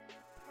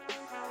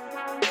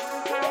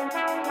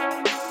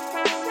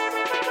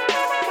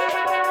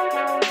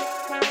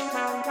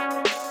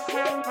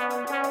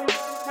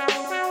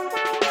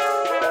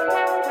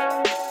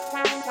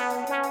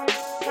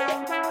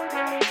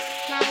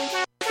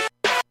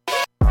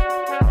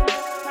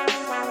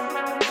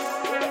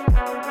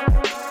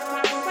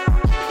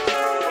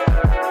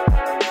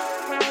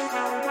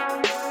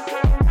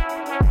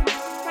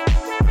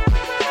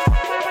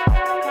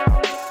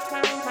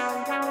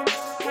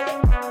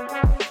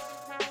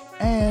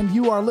And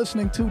you are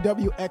listening to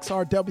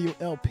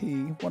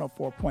WXRWLP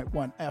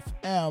 104.1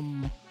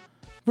 FM,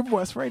 River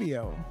West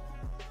Radio.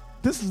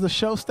 This is the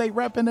show State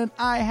Reppin', and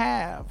I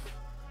have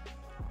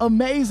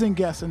amazing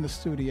guests in the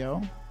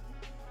studio.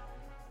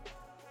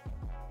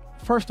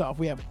 First off,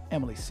 we have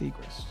Emily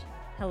Siegrist.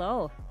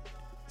 Hello.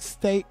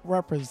 State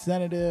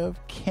representative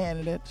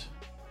candidate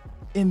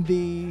in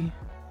the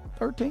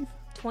 13th?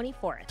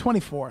 24th.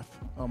 24th.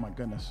 Oh, my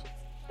goodness.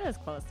 That was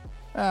close.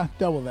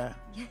 Double that.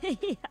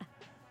 Yeah.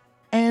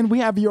 And we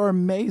have your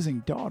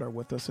amazing daughter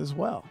with us as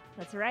well.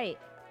 That's right.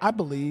 I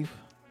believe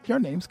your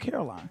name's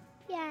Caroline.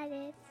 Yeah, it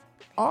is.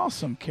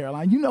 Awesome,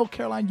 Caroline. You know,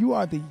 Caroline, you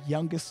are the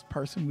youngest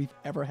person we've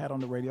ever had on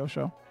the radio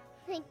show.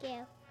 Thank you.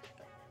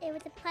 It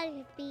was a pleasure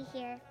to be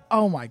here.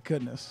 Oh, my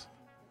goodness.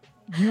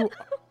 You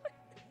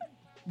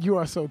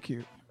are so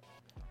cute.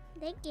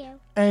 Thank you.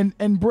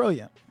 And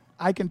brilliant.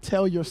 I can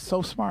tell you're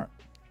so smart.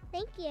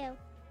 Thank you.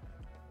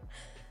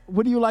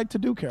 What do you like to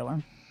do,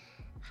 Caroline?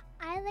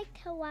 I like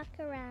to walk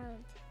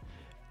around.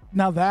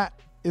 Now, that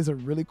is a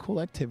really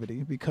cool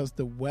activity because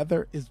the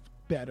weather is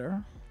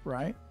better,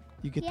 right?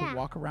 You get to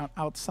walk around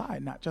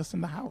outside, not just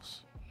in the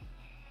house.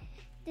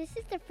 This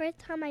is the first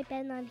time I've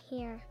been on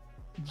here.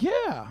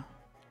 Yeah.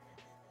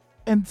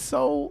 And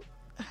so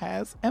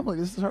has Emily.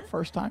 This is her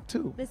first time,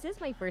 too. This is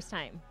my first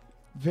time.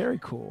 Very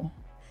cool.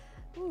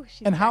 Ooh,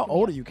 And how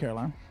old are you,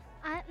 Caroline?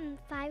 I'm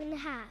 5.5.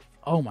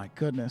 Oh, my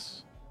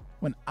goodness.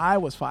 When I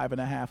was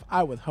 5.5,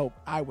 I would hope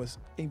I was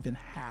even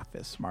half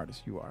as smart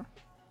as you are.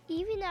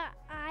 Even though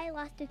I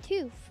lost a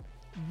tooth.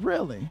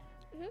 Really?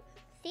 Mm-hmm.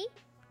 See?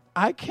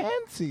 I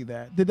can see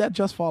that. Did that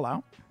just fall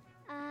out?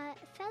 It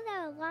fell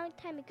out a long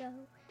time ago.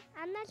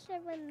 I'm not sure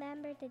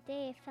remember the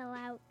day it fell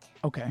out.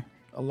 Okay.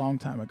 A long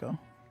time ago.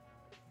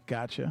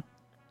 Gotcha.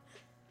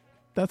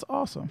 That's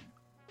awesome.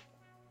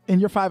 And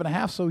you're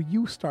 5.5, so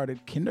you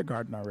started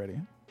kindergarten already.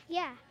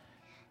 Yeah.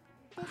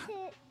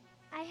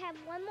 I have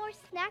one more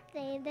snack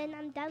day, and then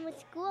I'm done with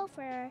school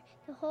for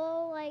the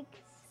whole,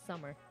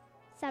 Summer.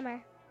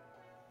 summer.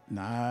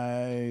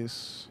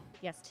 Nice.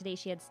 Yes, today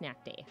she had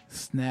snack day.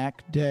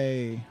 Snack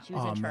day. She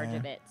was in charge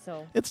of it,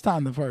 so It's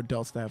time for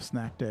adults to have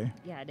snack day.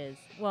 yeah, it is.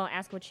 Well,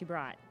 ask what she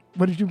brought.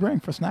 What did you bring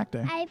for snack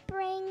day? I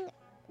bring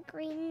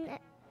green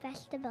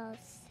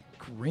vegetables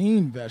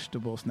Green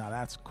vegetables. Now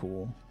that's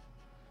cool.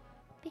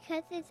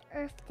 because it's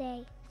Earth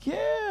Day.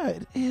 Yeah,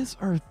 it is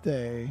Earth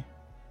Day.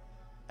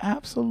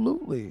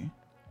 Absolutely.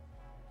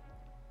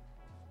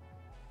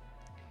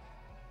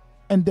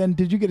 And then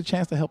did you get a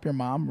chance to help your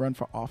mom run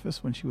for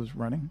office when she was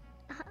running?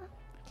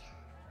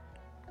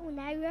 When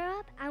I grow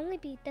up, I want to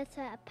be just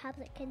a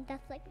Republican,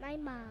 just like my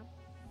mom.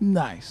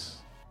 Nice.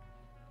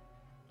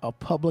 A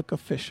public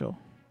official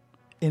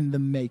in the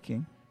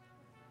making.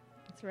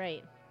 That's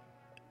right.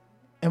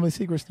 Emily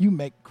Siegrist, you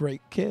make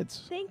great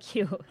kids. Thank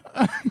you.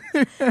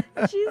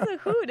 She's a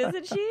hoot,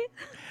 isn't she?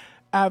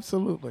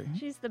 Absolutely.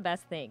 She's the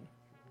best thing.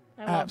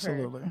 I love her.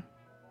 Absolutely.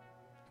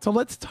 So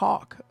let's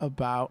talk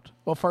about,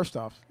 well, first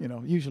off,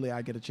 usually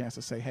I get a chance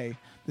to say, hey,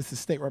 this is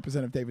State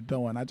Representative David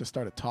Bowen. I just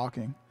started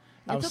talking.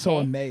 I was so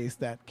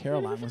amazed that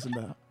Caroline was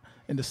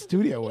in the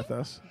studio with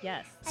us.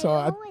 Yes. So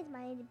I always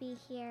wanted to be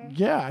here.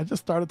 Yeah, I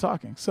just started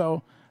talking.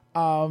 So,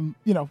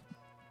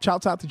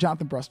 shouts out to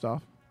Jonathan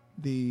Brustoff,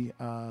 the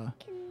My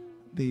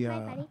bunny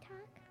talk?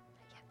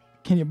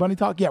 Can your bunny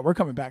talk? Yeah, we're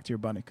coming back to your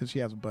bunny because she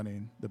has a bunny,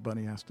 and the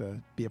bunny has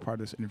to be a part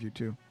of this interview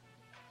too.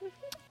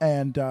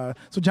 And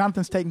so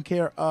Jonathan's taking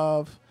care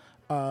of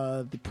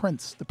the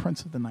prince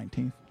of the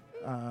 19th,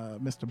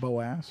 Mr.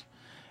 Boaz,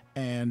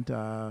 and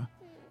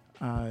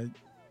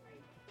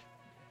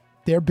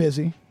they're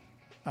busy.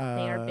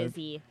 They are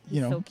busy.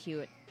 He's so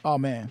cute. Oh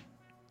man,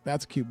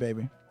 that's a cute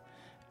baby.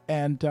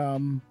 And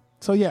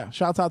so yeah,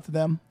 shouts out to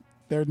them.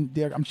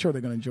 I'm sure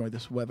they're going to enjoy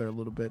this weather a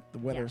little bit. The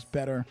weather's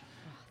better.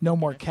 No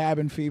more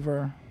cabin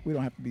fever. We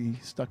don't have to be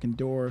stuck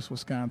indoors.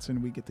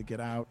 Wisconsin, we get to get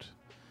out.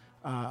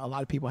 A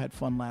lot of people had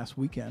fun last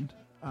weekend,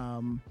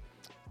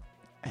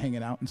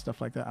 hanging out and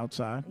stuff like that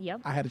outside.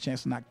 Yep. I had a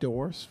chance to knock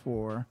doors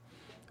for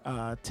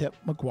Tip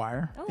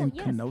McGuire in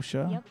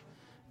Kenosha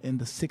in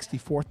the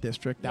 64th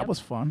district. That was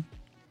fun.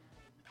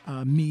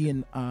 Me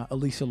and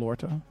Alicia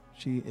Lorta.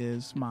 She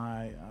is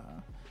my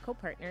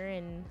co-partner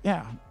and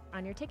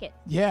on your ticket.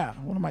 Yeah,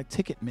 one of my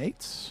ticket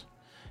mates.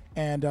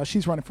 And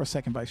she's running for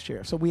second vice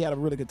chair. So we had a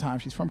really good time.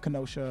 She's from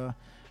Kenosha.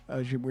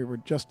 We were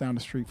just down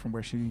the street from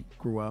where she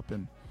grew up,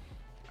 and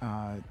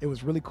it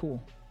was really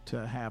cool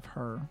to have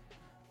her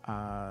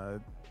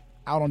out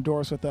on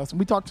doors with us. And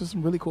we talked to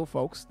some really cool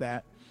folks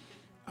that,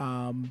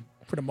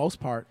 for the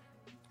most part,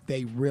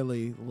 they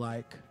really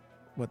like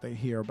what they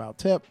hear about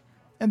Tip.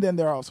 And then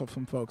there are also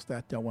some folks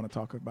that don't want to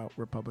talk about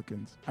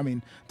Republicans.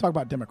 Talk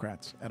about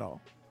Democrats at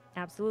all.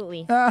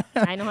 Absolutely.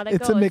 I know how that goes.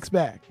 It's a mixed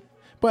bag.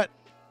 But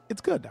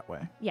it's good that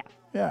way. Yeah.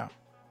 Yeah.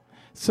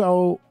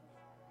 So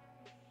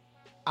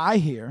I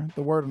hear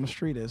the word on the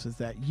street is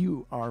that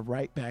you are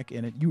right back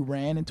in it. You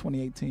ran in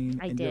 2018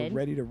 and you're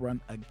ready to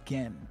run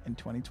again in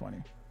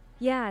 2020.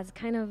 Yeah, it's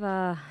kind of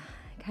a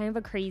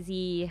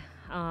crazy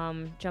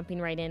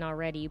jumping right in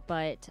already,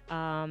 but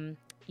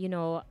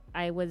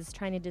I was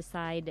trying to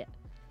decide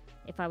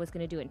if I was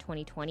going to do it in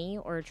 2020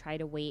 or try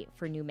to wait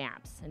for new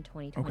maps in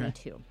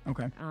 2022.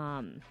 Okay.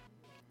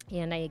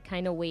 And I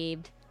kind of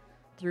waved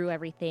through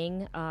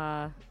everything.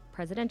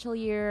 Presidential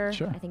year.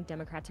 Sure. I think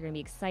Democrats are going to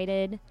be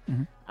excited.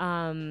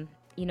 Mm-hmm.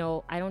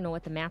 I don't know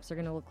what the maps are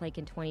going to look like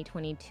in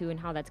 2022 and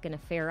how that's going to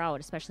fare out,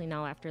 especially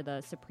now after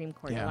the Supreme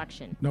Court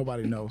election.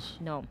 Nobody knows.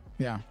 No.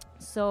 Yeah.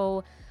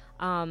 So,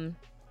 and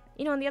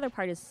the other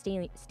part is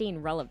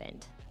staying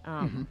relevant.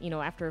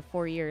 After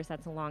 4 years,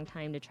 that's a long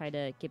time to try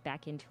to get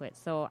back into it.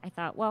 So I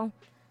thought, well,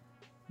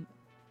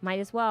 might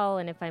as well.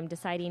 And if I'm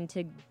deciding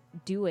to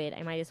do it,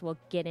 I might as well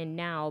get in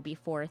now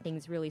before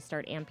things really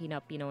start amping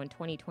up. In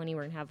 2020,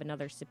 we're going to have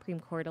another Supreme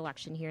Court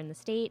election here in the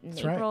state in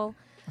April.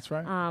 That's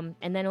right.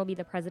 And then it'll be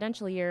the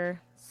presidential year.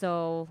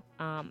 So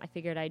I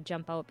figured I'd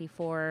jump out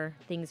before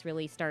things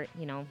really start,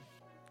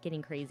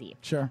 getting crazy.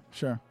 Sure.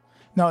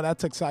 No,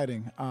 that's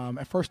exciting.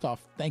 And first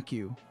off, thank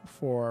you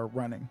for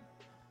running.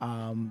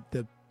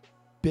 The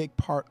big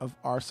part of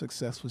our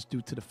success was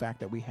due to the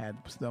fact that we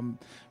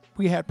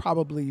had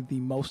probably the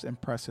most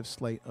impressive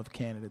slate of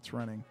candidates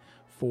running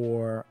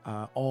for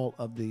all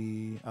of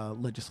the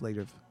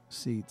legislative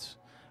seats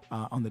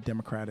on the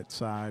Democratic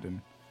side.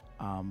 And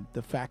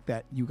the fact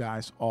that you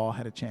guys all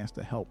had a chance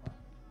to help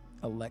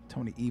elect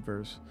Tony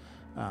Evers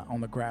on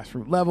the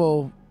grassroots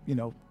level,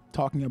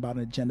 talking about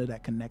an agenda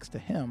that connects to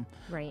him.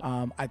 Right.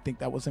 I think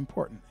that was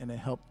important, and it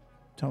helped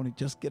Tony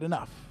just get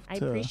enough. I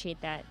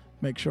appreciate that.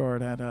 Make sure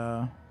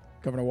that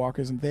Governor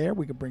Walker isn't there.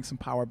 We could bring some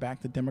power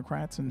back to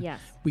Democrats, and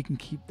we can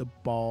keep the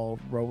ball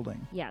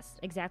rolling. Yes,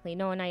 exactly.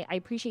 No, and I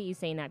appreciate you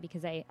saying that,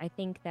 because I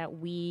think that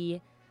we,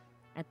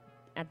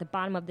 at the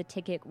bottom of the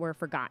ticket, were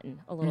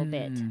forgotten a little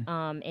bit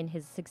in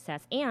his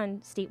success,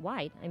 and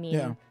statewide. I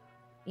mean,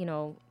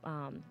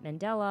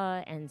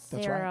 Mandela and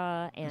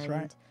Sarah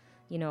and,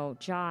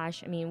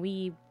 Josh. I mean,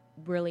 we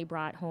really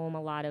brought home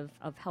a lot of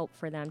help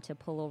for them to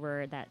pull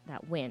over that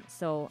win.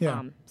 So,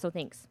 so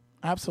thanks.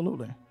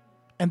 Absolutely.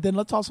 And then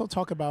let's also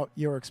talk about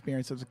your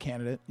experience as a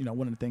candidate.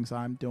 One of the things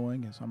I'm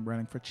doing is I'm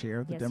running for chair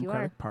of the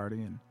Democratic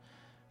Party. And,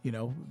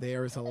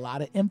 there is a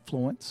lot of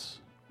influence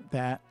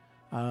that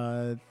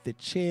the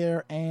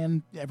chair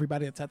and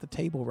everybody that's at the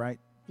table, right?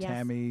 Yes.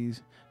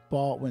 Tammy's,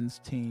 Baldwin's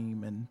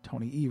team and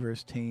Tony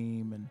Evers'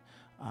 team and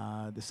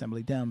the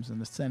Assembly Dems and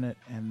the Senate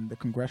and the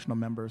congressional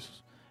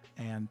members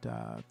and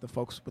the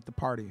folks with the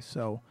party.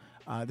 So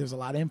there's a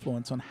lot of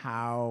influence on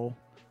how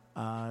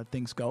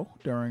things go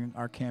during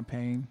our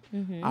campaign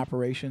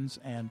operations.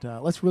 And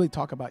let's really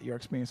talk about your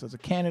experience as a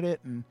candidate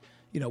and,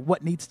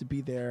 what needs to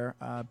be there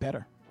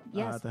better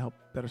to help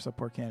better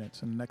support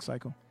candidates in the next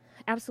cycle.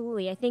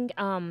 Absolutely. I think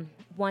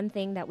one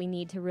thing that we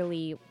need to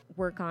really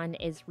work on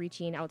is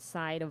reaching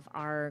outside of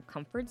our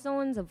comfort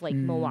zones of like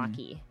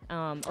Milwaukee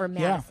or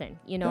Madison,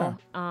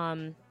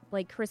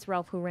 like Chris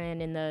Ralph, who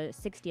ran in the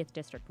 60th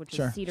district, which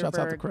is Cedarburg. Shouts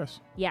out to Chris.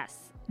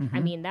 Yes. I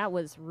mean, that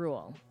was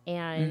rural.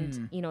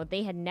 And,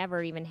 they had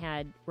never even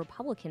had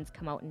Republicans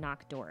come out and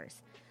knock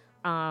doors.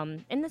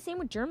 And the same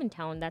with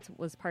Germantown. That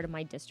was part of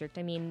my district.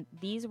 I mean,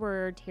 these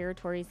were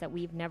territories that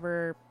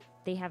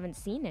they haven't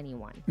seen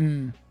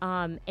anyone.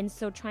 And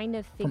so trying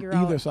to figure out.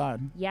 From either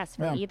side. Yes,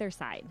 from either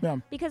side. Yeah.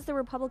 Because the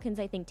Republicans,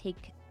 I think,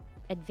 take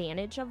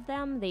advantage of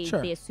them. They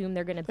assume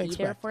they're going to be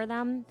there for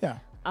them. Yeah.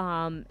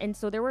 And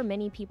so there were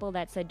many people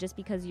that said, just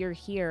because you're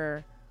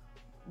here,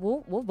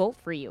 we'll vote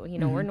for you.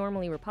 We're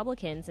normally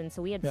Republicans, and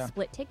so we had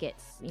split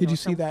tickets. Did you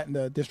see that in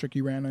the district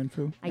you ran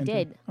into? I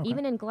did. Okay.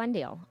 Even in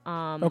Glendale.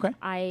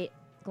 Okay.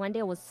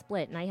 Glendale was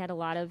split, and I had a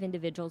lot of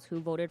individuals who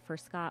voted for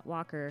Scott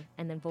Walker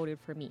and then voted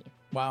for me.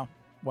 Wow.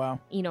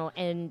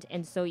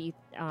 And so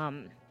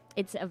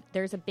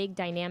there's a big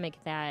dynamic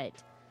that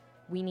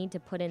we need to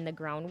put in the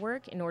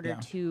groundwork in order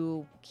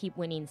to keep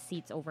winning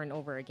seats over and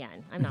over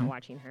again. I'm not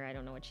watching her. I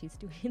don't know what she's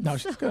doing. No,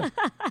 she's good.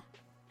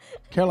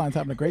 Caroline's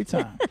having a great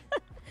time.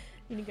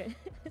 Good.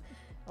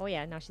 Oh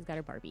yeah, now she's got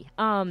her Barbie.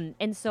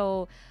 And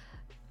so,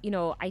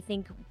 I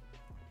think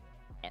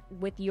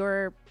with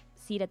your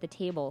seat at the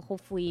table,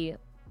 hopefully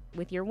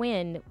with your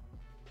win,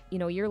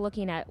 you're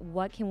looking at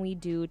what can we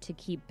do to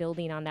keep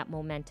building on that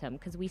momentum,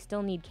 because we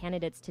still need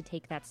candidates to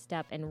take that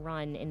step and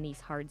run in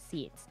these hard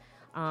seats.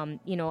 I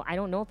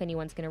don't know if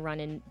anyone's going to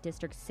run in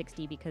District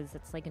 60 because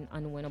it's like an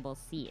unwinnable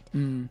seat.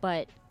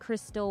 But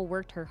Chris still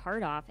worked her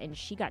heart off, and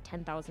she got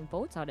 10,000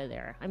 votes out of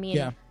there. I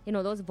mean,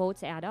 those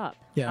votes add up.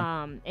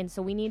 Yeah. And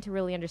so we need to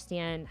really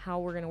understand how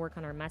we're going to work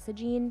on our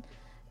messaging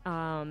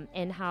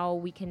and how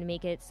we can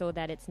make it so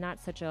that it's not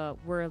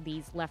we're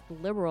these left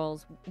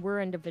liberals.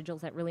 We're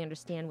individuals that really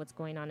understand what's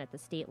going on at the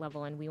state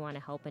level, and we want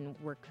to help and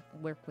work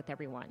with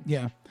everyone.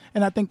 Yeah.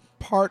 And I think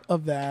part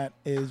of that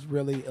is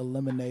really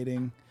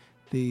eliminating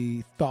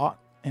the thought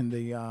and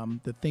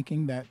the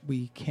thinking that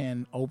we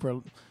can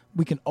overlook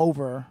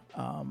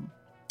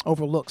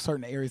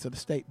certain areas of the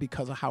state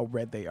because of how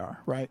red they are,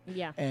 right?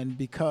 Yeah. And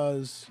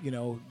because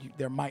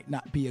there might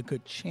not be a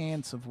good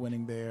chance of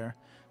winning there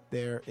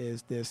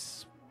is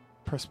this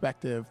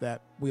perspective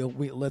that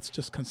let's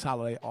just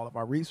consolidate all of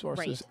our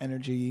resources,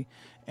 energy,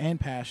 and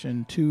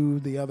passion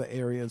to the other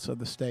areas of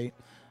the state.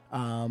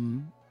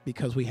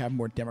 because we have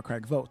more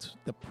Democratic votes.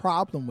 The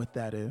problem with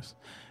that is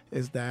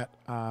that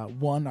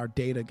one, our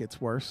data gets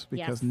worse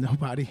because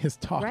nobody is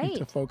talking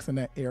to folks in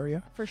that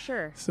area. For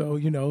sure. So,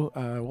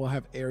 we'll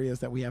have areas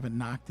that we haven't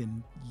knocked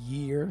in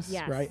years,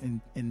 right?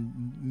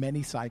 In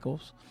many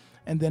cycles.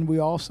 And then we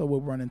also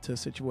will run into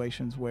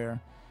situations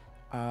where,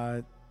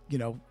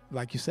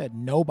 like you said,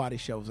 nobody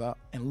shows up.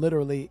 And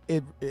literally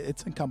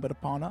it's incumbent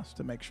upon us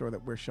to make sure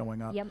that we're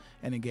showing up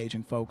and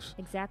engaging folks.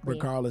 Exactly.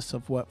 Regardless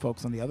of what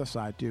folks on the other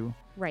side do.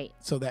 Right.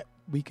 So that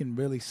we can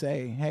really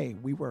say, hey,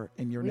 we were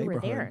in your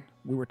neighborhood. Were there.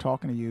 We were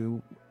talking to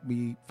you.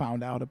 We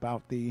found out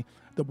about the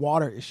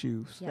water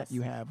issues that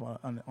you have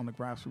on the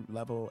grassroots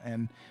level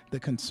and the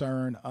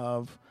concern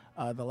of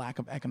the lack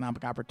of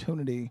economic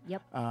opportunity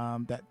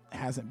that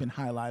hasn't been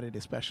highlighted,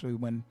 especially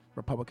when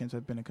Republicans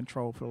have been in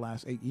control for the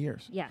last 8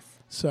 years. Yes.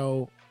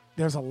 So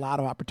there's a lot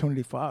of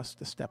opportunity for us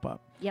to step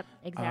up. Yep,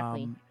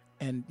 exactly.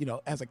 And,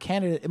 as a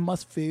candidate, it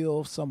must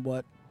feel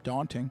somewhat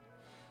daunting,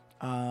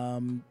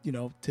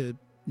 to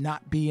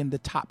not be in the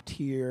top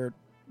tier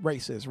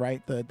races,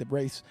 right? The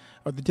race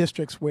or the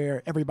districts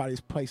where everybody's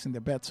placing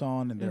their bets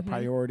on and their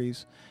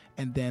priorities.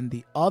 And then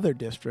the other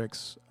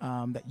districts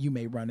that you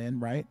may run in,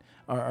 right,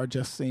 are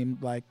just seem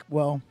like,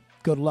 well,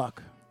 good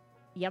luck.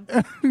 Yep.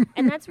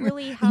 And that's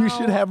really how... You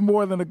should have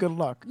more than a good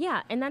luck.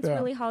 Yeah, and that's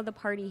really how the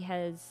party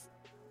has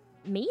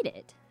made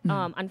it,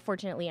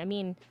 unfortunately. I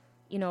mean,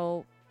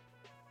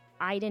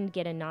 I didn't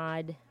get a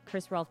nod.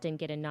 Chris Ralph didn't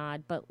get a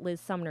nod, but Liz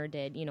Sumner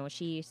did.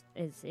 She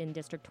is in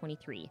District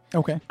 23.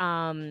 Okay.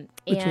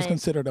 Which was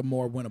considered a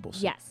more winnable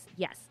seat.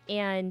 Yes.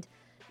 And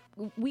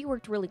we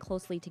worked really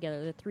closely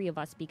together, the three of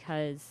us,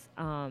 because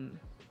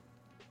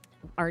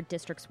our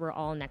districts were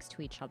all next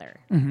to each other.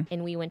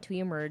 And we went to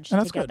Emerge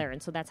together. Good.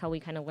 And so that's how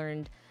we kind of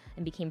learned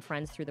and became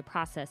friends through the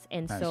process.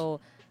 And so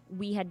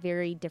we had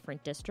very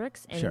different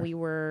districts, and we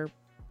were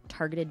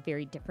targeted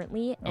very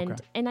differently.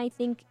 And I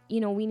think,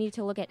 we need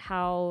to look at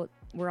how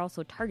we're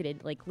also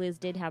targeted. Like Liz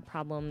did have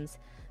problems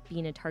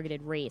being a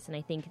targeted race, and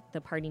I think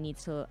the party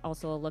needs to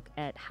also look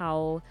at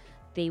how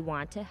they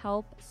want to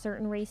help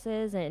certain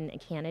races and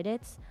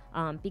candidates,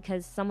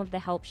 because some of the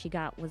help she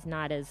got was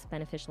not as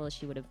beneficial as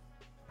she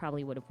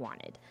probably would have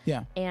wanted.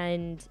 Yeah.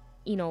 And,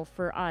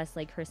 for us,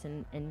 like Chris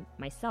and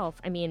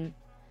myself, I mean,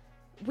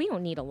 we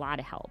don't need a lot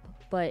of help,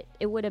 but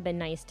it would have been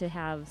nice to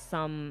have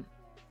some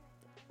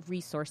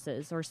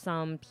resources or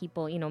some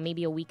people,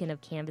 maybe a weekend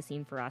of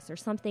canvassing for us or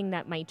something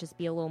that might just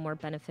be a little more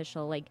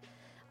beneficial. Like,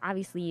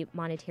 obviously,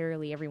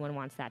 monetarily, everyone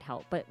wants that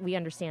help, but we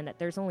understand that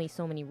there's only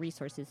so many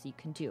resources you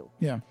can do.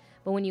 Yeah.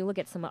 But when you look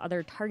at some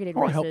other targeted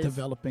races... Or help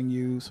developing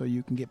you so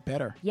you can get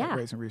better at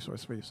raising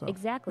resources for yourself.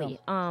 Exactly.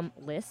 Yeah.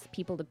 Lists,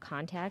 people to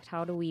contact.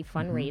 How do we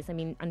fundraise? I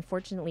mean,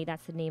 unfortunately,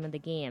 that's the name of the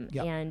game.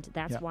 Yep. And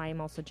that's why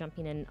I'm also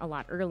jumping in a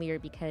lot earlier,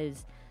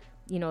 because...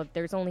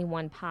 there's only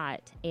one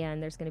pot,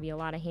 and there's going to be a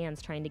lot of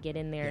hands trying to get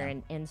in there.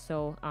 Yeah. And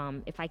so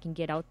if I can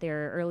get out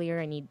there earlier,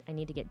 I need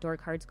to get door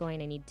cards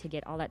going. I need to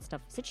get all that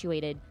stuff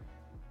situated.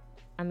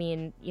 I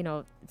mean,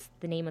 it's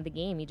the name of the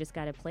game. You just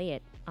got to play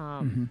it.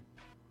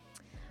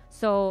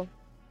 So,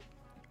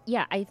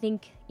 yeah, I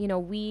think,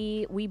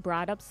 we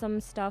brought up some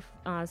stuff,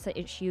 some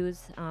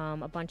issues,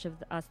 a bunch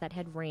of us that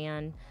had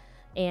ran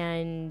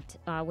and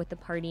with the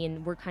party,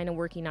 and we're kind of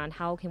working on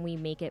how can we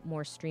make it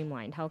more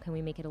streamlined? How can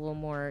we make it a little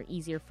more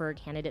easier for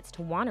candidates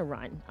to want to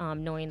run,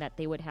 knowing that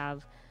they would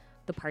have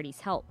the party's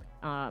help,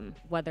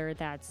 whether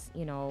that's,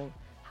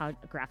 how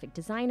graphic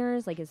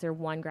designers, like, is there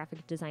one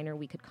graphic designer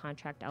we could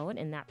contract out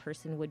and that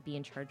person would be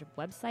in charge of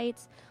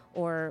websites,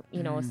 or,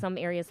 some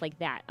areas like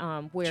that,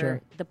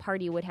 where the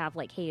party would have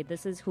like, hey,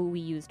 this is who we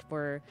used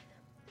for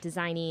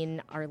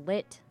designing our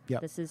lit. Yep.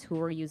 This is who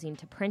we're using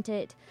to print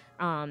it,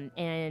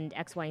 and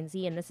X, Y, and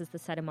Z, and this is the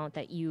set amount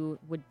that you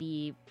would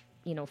be,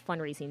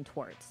 fundraising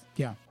towards.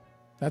 Yeah,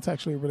 that's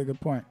actually a really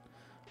good point.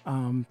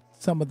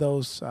 Some of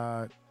those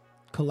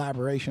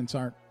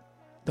collaborations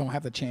don't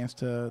have the chance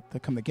to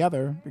come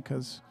together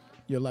because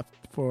you're left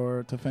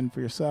to fend for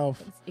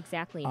yourself.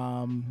 Exactly.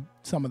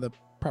 Some of the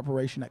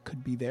preparation that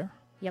could be there.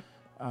 Yep.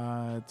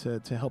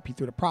 To help you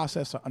through the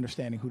process of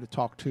understanding who to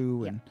talk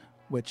to and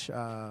which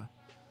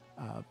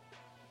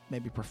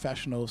maybe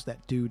professionals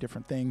that do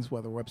different things,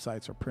 whether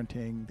websites or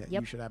printing, that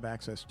you should have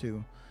access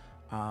to.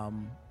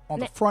 On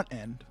the front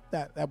end,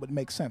 that would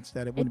make sense,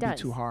 that it wouldn't be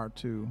too hard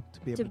to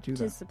be able to do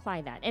that. To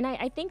supply that. And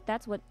I think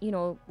that's what,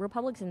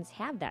 Republicans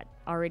have that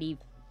already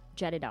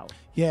jetted out.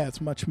 Yeah,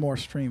 it's much more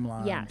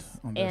streamlined. Yes,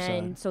 on their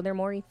and side. So they're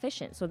more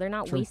efficient. So they're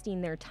not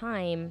wasting their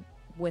time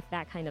with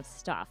that kind of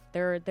stuff.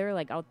 They're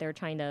like out there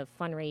trying to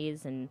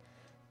fundraise and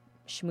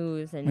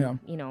schmooze and,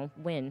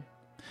 win.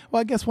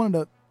 Well, I guess one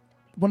of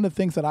the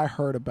things that I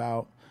heard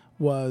about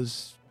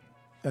was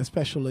as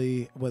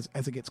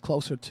it gets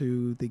closer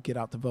to the Get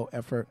Out the Vote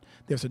effort,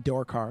 there's a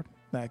door card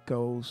that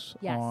goes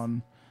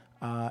on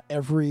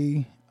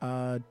every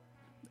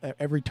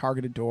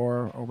targeted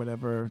door or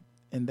whatever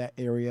in that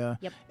area,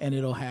 and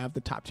it'll have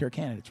the top tier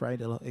candidates, right?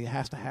 It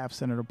has to have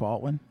Senator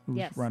Baldwin,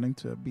 who's running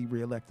to be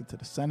reelected to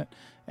the Senate.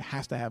 It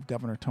has to have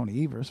Governor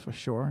Tony Evers, for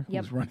sure,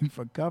 who's running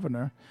for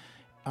governor.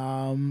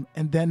 And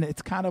then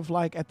it's kind of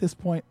like at this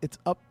point, it's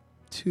up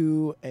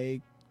to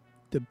a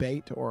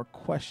debate or a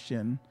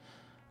question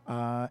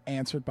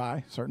answered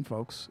by certain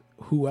folks.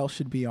 Who else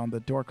should be on the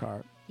door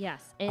card?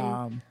 Yes.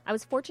 And I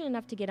was fortunate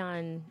enough to get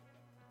on,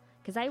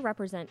 because I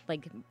represent,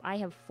 I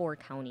have 4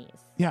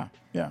 counties. Yeah,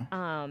 yeah.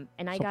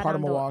 And I So got part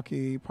on of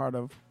Milwaukee, part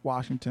of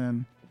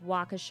Washington.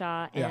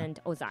 Waukesha and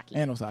Ozaki.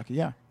 And Ozaki,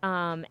 yeah.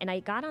 And I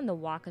got on the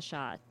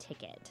Waukesha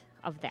ticket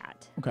of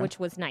that, Okay. which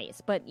was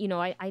nice. But,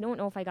 I don't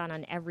know if I got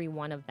on every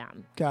one of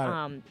them.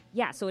 Got it.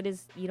 Yeah, so it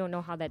is, you don't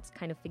know how that's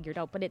kind of figured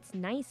out. But it's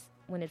nice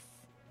when it's,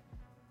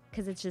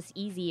 because it's just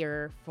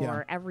easier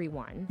for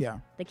everyone. Yeah.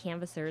 The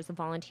canvassers, the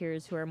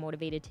volunteers who are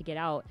motivated to get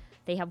out,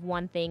 they have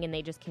one thing and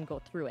they just can go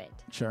through it.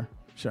 Sure.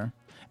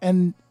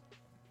 And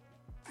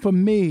for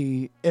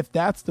me, if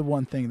that's the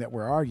one thing that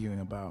we're arguing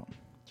about,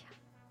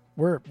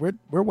 we're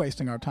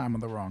wasting our time on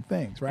the wrong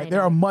things, right? I There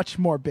know. are much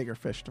more bigger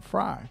fish to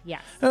fry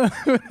Yes.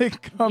 when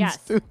it comes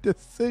Yes. to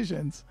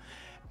decisions.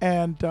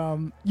 And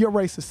your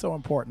race is so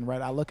important,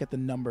 right? I look at the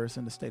numbers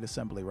in the state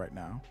assembly right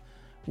now,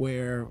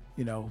 where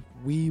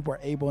we were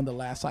able in the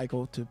last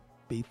cycle to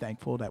be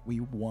thankful that we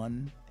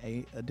won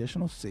a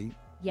additional seat.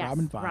 Yes.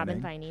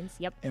 Robin Vinings.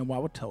 Yep. in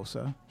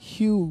Wauwatosa,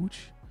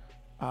 huge.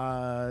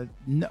 No,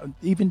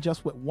 even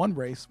just with one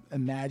race,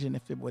 imagine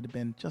if it would have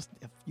been just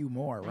a few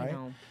more, I right?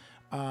 know.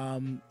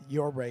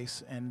 Your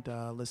race and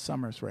Liz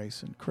Summers'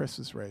 race and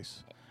Chris's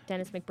race.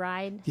 Dennis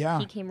McBride. Yeah.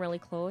 He came really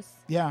close.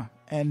 Yeah,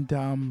 and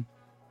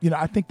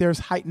I think there's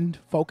heightened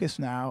focus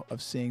now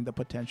of seeing the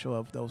potential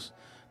of those,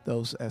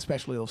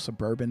 especially those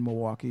suburban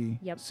Milwaukee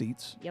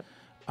seats. Yep.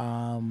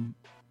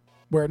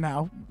 Where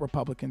now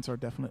Republicans are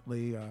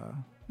definitely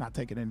not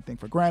taking anything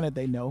for granted.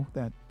 They know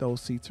that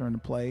those seats are in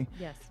play.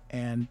 Yes.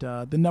 And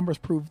the numbers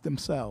prove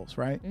themselves,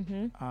 right?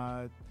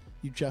 Mm-hmm.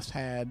 You just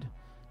had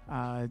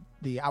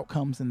the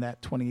outcomes in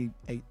that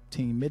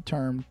 2018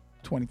 midterm,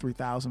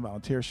 23,000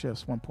 volunteer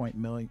shifts,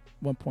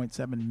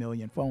 1.7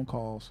 million phone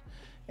calls,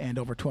 and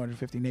over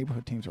 250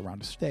 neighborhood teams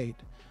around the state.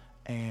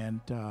 And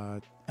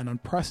an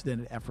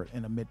unprecedented effort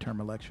in a midterm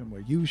election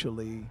where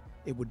usually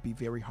it would be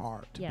very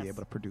hard to Yes. be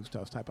able to produce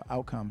those type of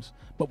outcomes.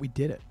 But we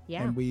did it.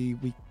 Yeah. And we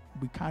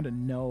kind of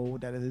know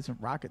that it isn't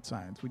rocket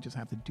science. We just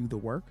have to do the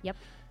work. Yep.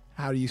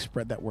 How do you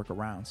spread that work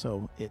around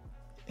so it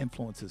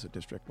influences a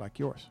district like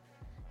yours?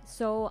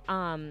 So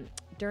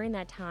during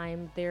that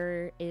time,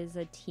 there is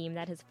a team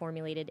that has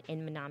formulated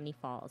in Menominee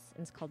Falls.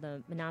 And it's called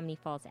the Menominee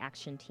Falls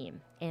Action Team.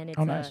 And it's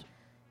nice.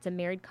 it's a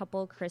married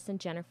couple, Chris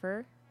and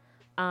Jennifer.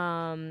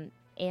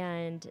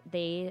 And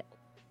they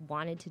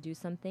wanted to do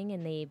something,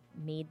 and they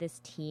made this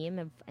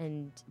team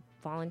and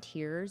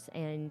volunteers.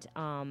 And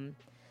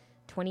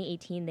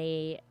 2018,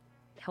 they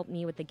helped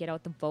me with the Get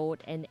Out the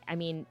Vote. And I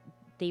mean,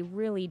 they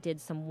really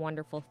did some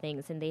wonderful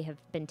things, and they have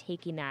been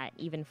taking that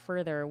even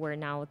further, where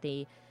now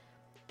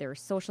their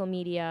social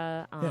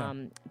media,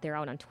 they're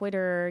out on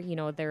Twitter,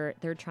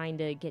 they're trying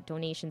to get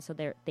donations so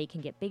they can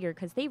get bigger,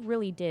 because they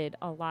really did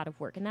a lot of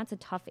work, and that's a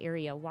tough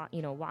area.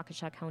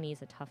 Waukesha County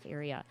is a tough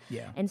area.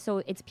 Yeah. And so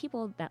it's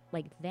people that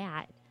like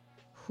that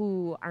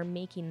who are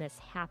making this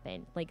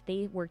happen. Like,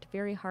 they worked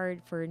very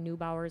hard for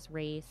Neubauer's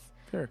race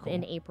Very cool.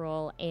 in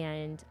April,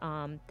 and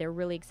they're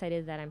really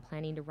excited that I'm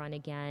planning to run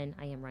again.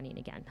 I am running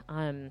again.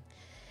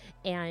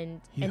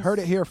 You heard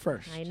it here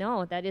first. I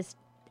know, that is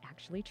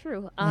actually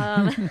true.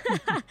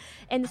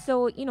 And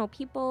so,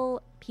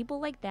 people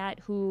like that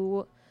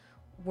who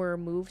were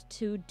moved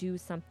to do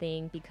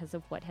something because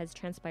of what has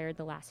transpired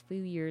the last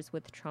few years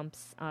with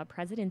Trump's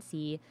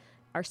presidency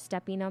are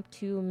stepping up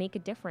to make a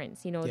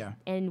difference, Yeah.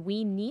 and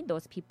we need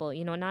those people,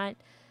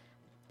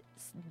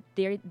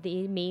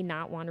 they may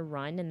not want to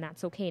run, and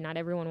that's okay. Not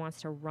everyone wants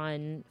to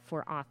run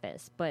for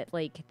office, but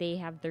they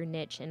have their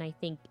niche, and I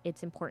think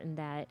it's important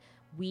that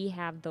we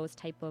have those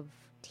type of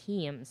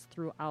teams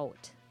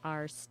throughout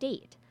our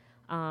state,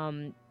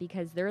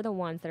 because they're the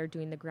ones that are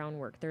doing the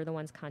groundwork. They're the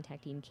ones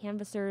contacting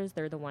canvassers.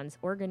 They're the ones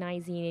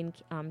organizing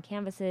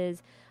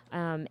canvasses,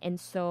 and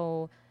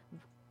so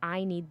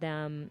I need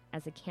them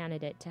as a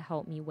candidate to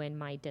help me win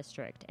my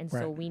district. And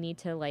so Right. we need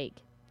to,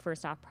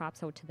 first off,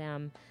 props out to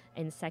them,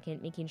 and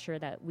second, making sure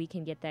that we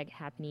can get that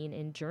happening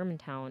in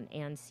Germantown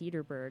and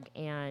Cedarburg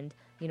and,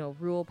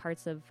 rural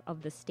parts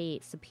of the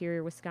state,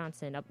 Superior,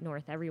 Wisconsin, up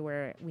north,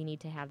 everywhere. We need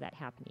to have that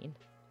happening.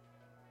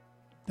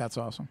 That's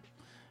awesome.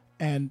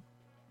 And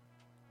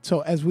so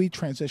as we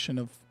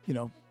transition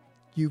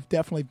you've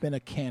definitely been a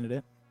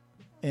candidate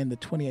in the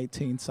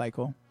 2018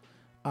 cycle.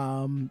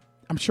 I'm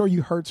sure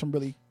you heard some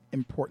really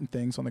important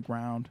things on the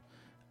ground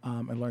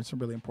and learned some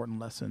really important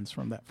lessons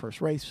from that first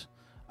race.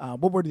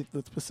 What were the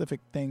specific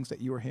things that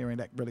you were hearing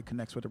that really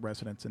connects with the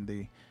residents in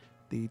the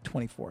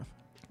 24th?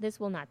 This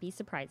will not be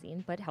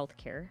surprising, but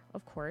healthcare,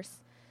 of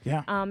course.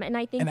 Yeah. And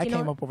I think and that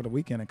came up over the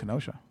weekend in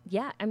Kenosha.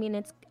 Yeah, I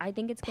mean, I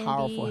think it's going to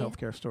Powerful be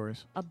healthcare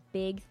stories. a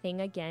big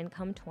thing again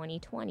come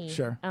 2020.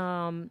 Sure.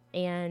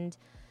 And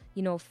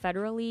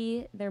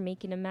federally, they're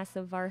making a mess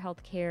of our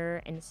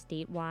healthcare, and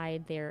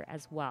statewide there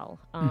as well.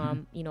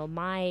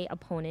 My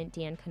opponent,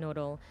 Dan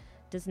Knodel,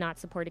 does not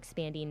support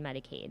expanding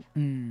Medicaid.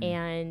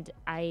 And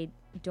I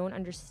don't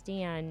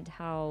understand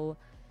how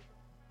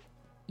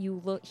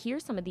you hear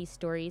some of these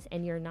stories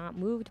and you're not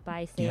moved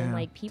by saying,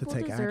 like, people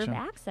deserve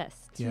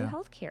access to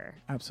health care.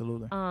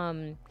 Absolutely.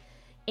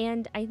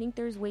 And I think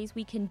there's ways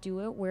we can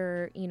do it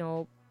where, you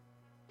know,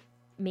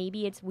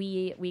 maybe it's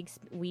we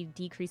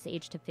decrease the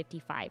age to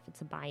 55.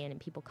 It's a buy-in and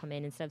people come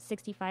in. Instead of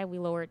 65, we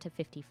lower it to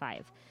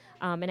 55.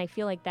 And I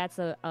feel like that's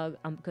a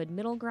good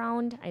middle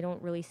ground. I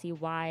don't really see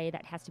why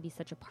that has to be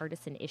such a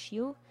partisan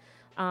issue.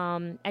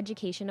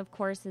 Education, of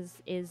course,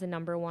 is a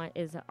number one,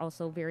 is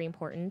also very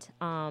important.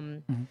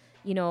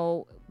 You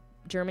know,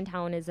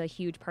 Germantown is a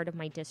huge part of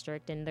my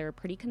district, and they're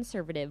pretty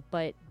conservative,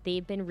 but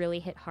they've been really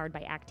hit hard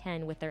by Act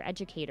 10 with their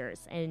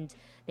educators, and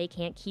they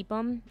can't keep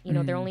them. You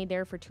know, they're only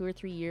there for 2 or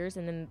 3 years,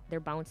 and then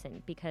they're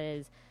bouncing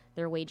because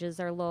their wages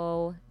are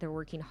low, they're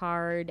working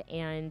hard,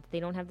 and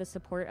they don't have the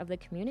support of the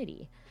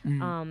community.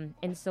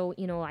 And so,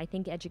 you know, I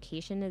think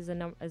education is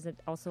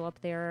also up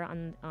there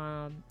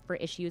on for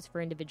issues for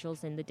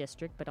individuals in the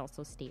district, but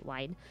also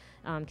statewide,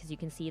 because you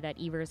can see that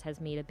Evers has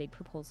made a big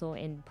proposal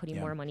in putting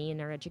more money in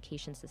our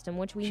education system,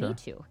 which we need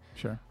to.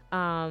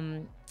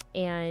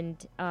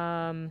 And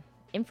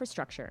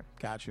infrastructure.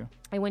 Got you.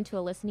 I went to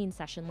a listening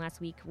session last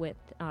week with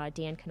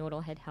Dan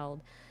Knodel had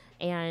held.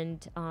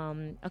 And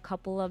a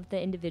couple of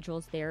the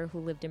individuals there who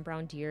lived in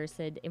Brown Deer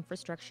said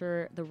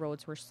infrastructure, the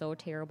roads were so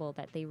terrible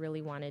that they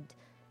really wanted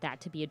that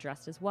to be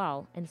addressed as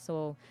well. And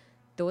so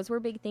those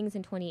were big things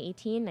in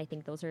 2018. I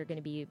think those are going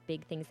to be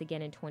big things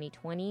again in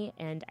 2020.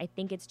 And I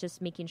think it's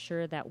just making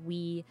sure that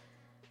we,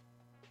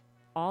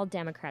 all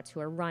Democrats who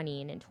are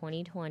running in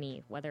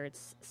 2020, whether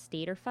it's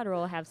state or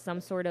federal, have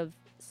some sort of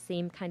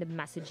same kind of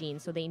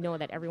messaging so they know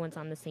that everyone's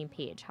on the same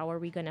page. How are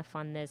we going to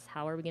fund this?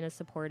 How are we going to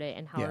support it?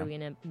 And how are we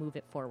going to move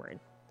it forward?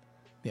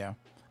 Yeah.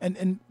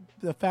 And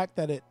the fact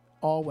that it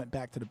all went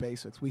back to the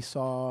basics, we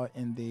saw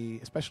in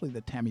especially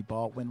the Tammy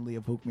Baldwin,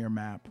 Leah Vukmir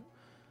map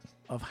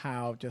of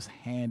how just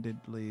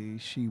handedly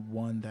she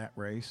won that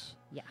race.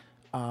 Yeah.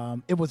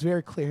 It was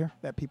very clear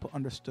that people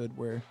understood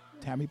where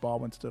Tammy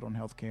Baldwin stood on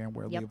healthcare and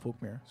where Leah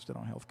Vukmir stood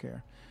on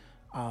healthcare.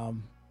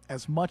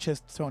 As much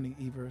as Tony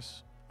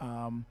Evers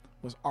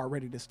was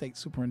already the state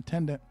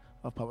superintendent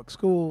of public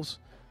schools,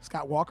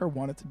 Scott Walker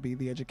wanted to be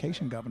the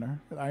education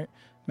governor. Right?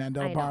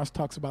 Mandela Barnes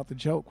talks about the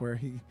joke where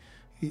he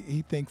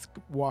thinks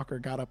Walker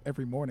got up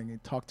every morning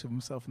and talked to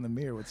himself in the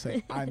mirror, would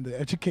say, "I'm the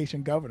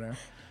education governor,"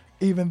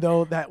 even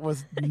though that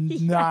was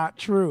not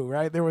true.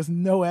 Right? There was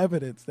no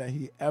evidence that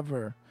he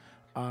ever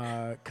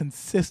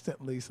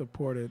consistently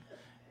supported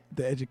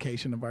the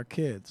education of our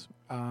kids.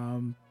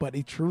 But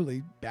he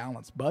truly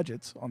balanced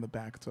budgets on the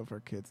backs of our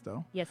kids,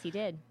 though. Yes, he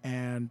did.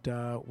 And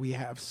we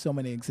have so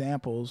many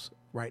examples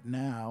right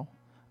now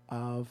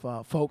of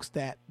folks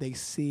that they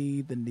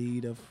see the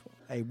need of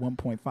a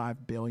 $1.5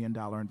 billion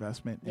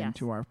investment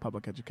into our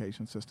public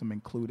education system,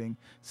 including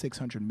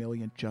 $600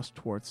 million just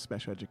towards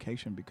special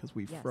education because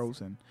we've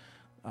frozen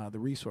the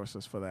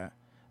resources for that.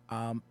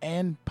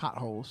 And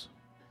potholes.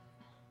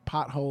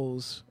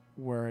 Potholes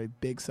were a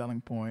big selling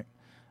point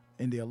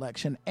in the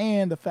election,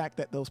 and the fact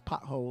that those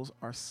potholes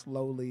are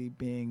slowly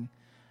being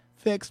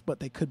fixed, but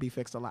they could be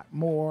fixed a lot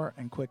more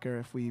and quicker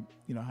if we,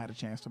 had a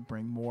chance to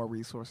bring more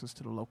resources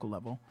to the local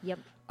level. Yep.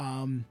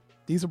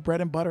 These are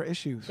bread and butter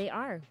issues. They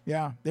are.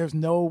 Yeah. There's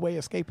no way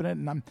escaping it,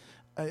 and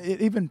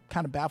it even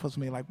kind of baffles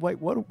me. Like, wait,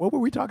 what were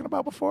we talking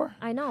about before?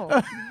 I know.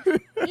 And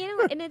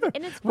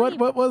it's funny.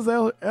 What was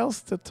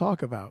else to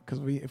talk about? Because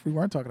if we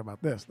weren't talking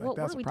about this,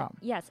 that's a problem.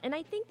 Yes, and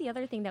I think the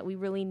other thing that we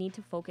really need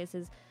to focus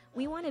is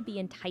we want to be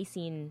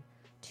enticing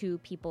to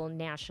people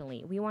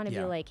nationally. We want to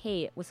be like,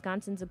 hey,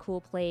 Wisconsin's a cool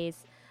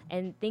place,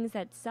 and things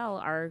that sell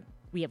are,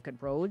 we have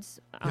good roads,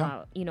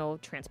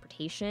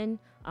 transportation.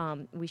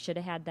 We should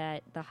have had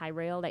the high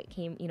rail that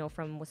came,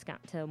 from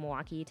Wisconsin to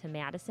Milwaukee to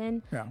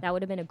Madison. Yeah. That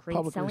would have been a great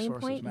Public selling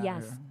point.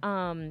 Yes.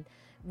 Here.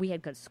 We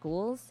had good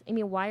schools. I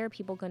mean, why are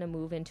people going to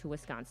move into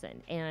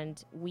Wisconsin?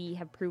 And we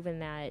have proven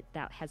that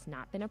that has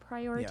not been a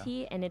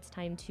priority, and it's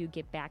time to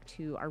get back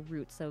to our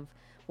roots of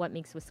what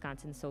makes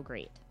Wisconsin so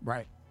great.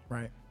 Right.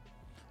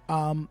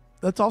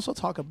 Let's also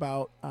talk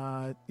about,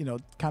 kind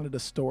of the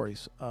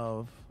stories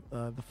of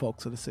the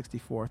folks of the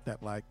 64th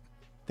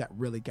that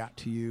really got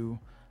to you.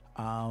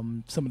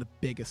 Some of the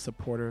biggest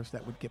supporters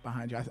that would get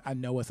behind you. I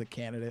know as a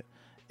candidate,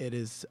 it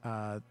is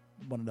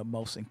one of the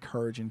most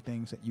encouraging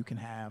things that you can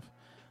have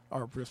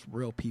are just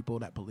real people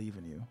that believe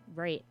in you.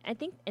 Right. I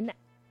think, and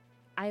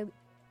I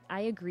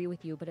agree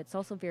with you, but it's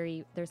also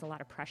there's a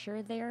lot of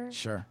pressure there.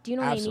 Sure. Do you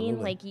know what I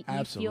mean? Like you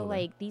feel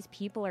like these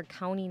people are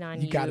counting on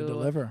you. You got to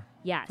deliver.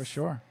 Yes. For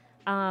sure.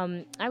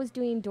 I was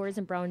doing doors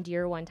in Brown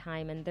Deer one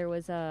time, and there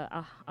was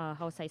a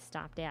house I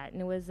stopped at,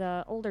 and it was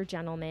an older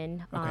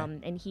gentleman,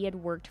 and he had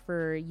worked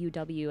for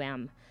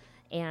UWM,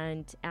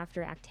 and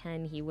after Act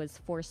 10, he was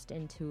forced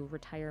into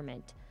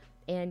retirement,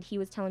 and he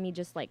was telling me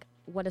just like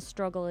what a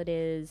struggle it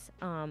is,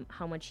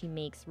 how much he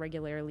makes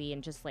regularly,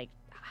 and just like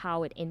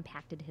how it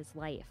impacted his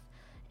life,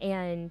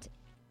 and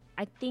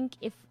I think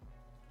if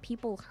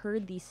people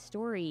heard these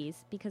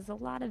stories, because a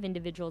lot of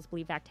individuals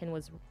believe Act 10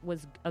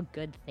 was a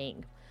good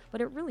thing,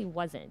 but it really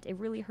wasn't. It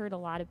really hurt a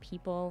lot of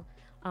people,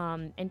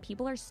 and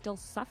people are still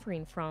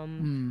suffering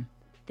from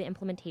the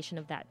implementation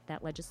of that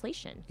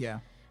legislation. Yeah.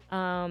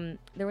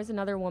 There was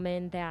another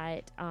woman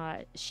that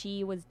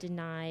she was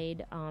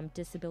denied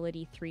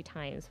disability 3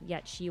 times,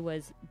 yet she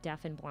was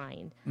deaf and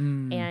blind,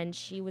 and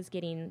she was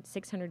getting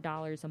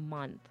 $600 a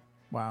month.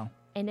 Wow.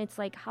 And it's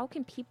like, how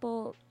can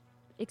people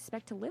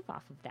expect to live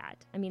off of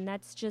that? I mean,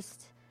 that's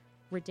just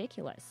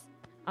ridiculous.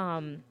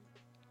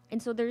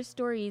 And so there's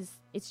stories,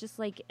 it's just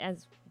like,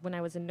 as when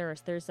I was a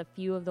nurse, there's a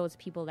few of those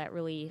people that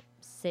really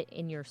sit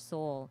in your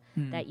soul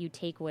that you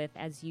take with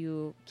as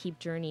you keep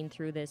journeying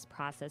through this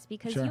process,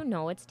 because Sure. you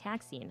know it's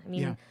taxing. I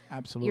mean, Yeah,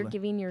 absolutely. you're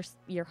giving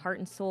your heart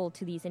and soul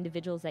to these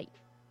individuals that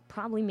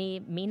probably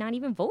may not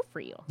even vote for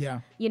you. Yeah.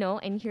 You know,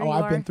 and here you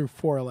I've are. been through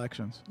 4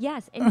 elections.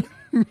 Yes, and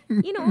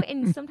you know,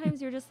 and sometimes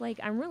you're just like,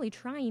 I'm really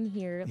trying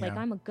here. Like, Yeah.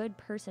 I'm a good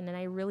person, and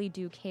I really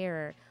do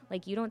care.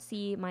 Like, you don't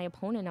see my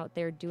opponent out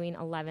there doing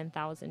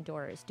 11,000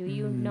 doors, do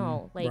you?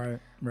 No, like,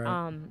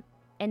 right.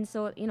 and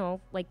so, you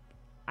know, like,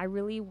 I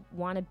really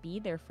want to be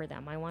there for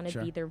them. I want to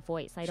Sure. be their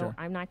voice. Sure.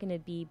 I'm not going to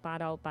be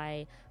bought out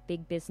by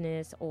big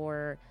business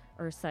or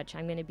such.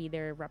 I'm going to be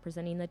there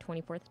representing the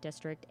 24th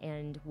district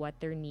and what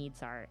their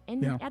needs are.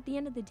 And Yeah. at the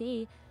end of the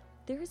day,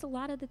 there's a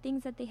lot of the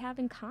things that they have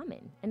in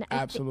common. And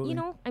Absolutely. you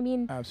know, I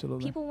mean,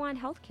 Absolutely. people want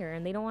health care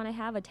and they don't want to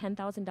have a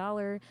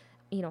 $10,000,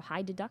 you know,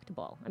 high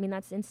deductible. I mean,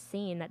 that's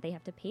insane that they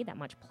have to pay that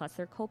much, plus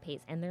their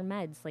copays and their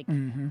meds. Like,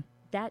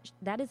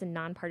 that is a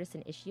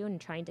nonpartisan issue, and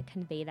trying to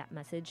convey that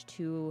message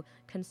to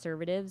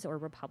conservatives or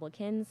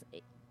Republicans,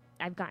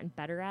 I've gotten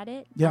better at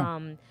it. Yeah.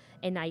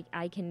 And I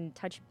can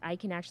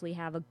actually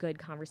have a good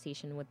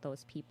conversation with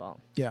those people.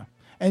 Yeah.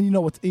 And you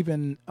know what's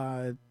even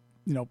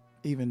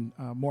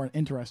more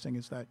interesting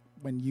is that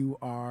when you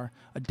are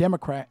a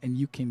Democrat and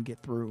you can get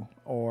through,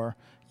 or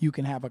you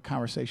can have a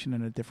conversation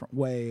in a different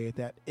way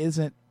that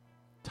isn't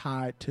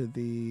tied to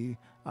the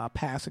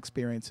past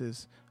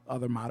experiences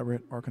other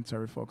moderate or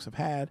conservative folks have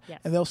had. Yes.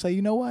 And they'll say,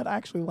 you know what, I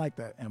actually like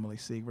that Emily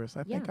Segrist.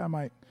 I think Yeah. I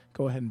might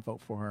go ahead and vote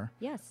for her.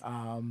 Yes.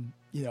 I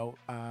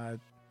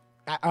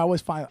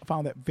always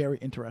found that very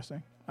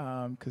interesting,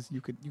 because you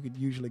could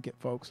usually get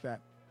folks that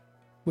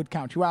would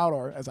count you out,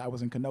 or as I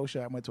was in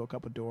Kenosha, I went to a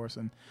couple of doors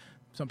and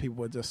some people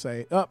would just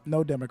say, "Oh,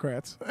 no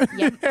Democrats."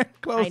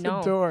 Yep. Close I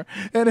know. the door,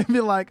 and it'd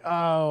be like,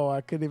 "Oh,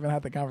 I couldn't even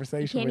have the You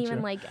conversation can't with even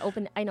you." like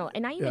open. I know,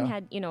 and I even Yeah.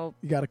 had, you know,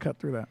 You got to cut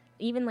through that.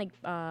 even like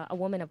a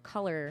woman of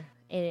color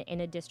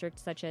in a district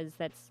such as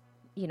that's,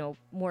 you know,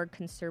 more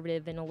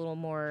conservative and a little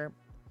more,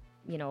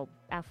 you know,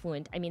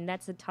 affluent. I mean,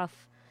 that's a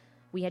tough.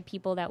 We had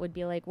people that would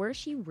be like, "Where's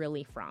she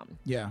really from?"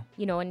 Yeah,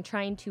 You know, and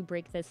trying to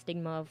break the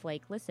stigma of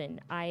like, listen,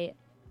 I've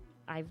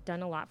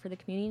done a lot for the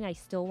community, and I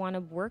still want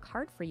to work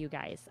hard for you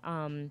guys.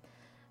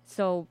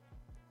 So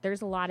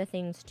there's a lot of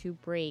things to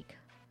break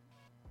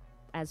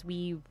as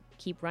we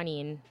keep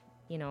running,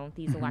 you know,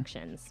 these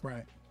elections.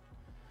 right.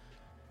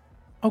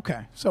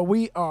 Okay, so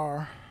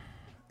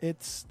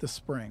it's the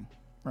spring,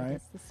 right?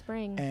 It's the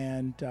spring.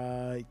 And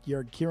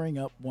you're gearing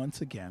up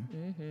once again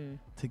Mm-hmm.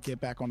 to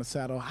get back on the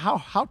saddle.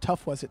 How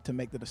tough was it to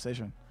make the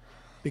decision?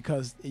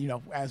 Because, you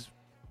know, as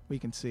we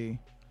can see,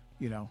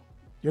 you know,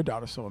 your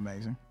daughter's so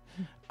amazing.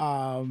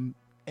 And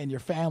your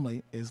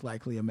family is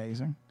likely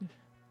amazing.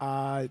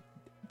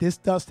 This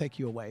does take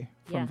you away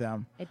from Yeah.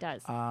 them. It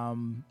does.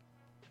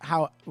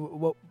 How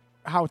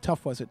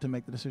tough was it to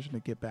make the decision to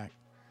get back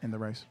in the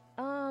race?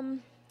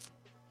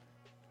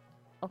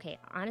 Okay,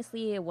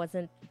 honestly, it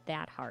wasn't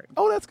that hard.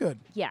 Oh, that's good.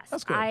 Yes.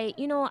 That's good.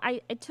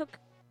 It took,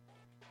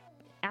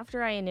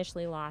 after I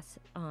initially lost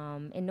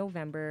in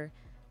November,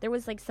 there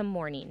was like some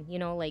mourning, you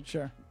know, like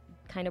Sure.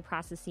 kind of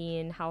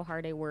processing how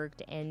hard I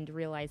worked and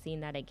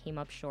realizing that I came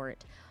up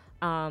short.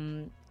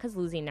 Because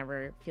losing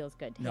never feels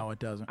good. No, it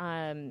doesn't.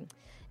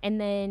 And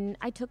then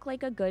I took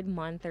like a good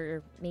month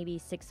or maybe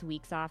 6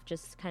 weeks off,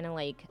 just kind of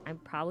like, I'm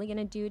probably going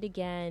to do it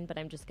again, but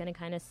I'm just going to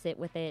kind of sit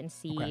with it and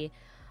see. Okay.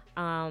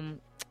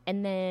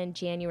 And then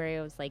January,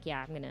 I was like,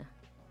 yeah, I'm going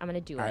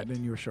to do All it. right,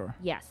 then you were sure.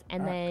 Yes.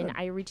 And All right, then good.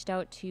 I reached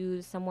out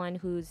to someone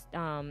who's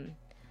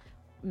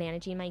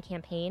managing my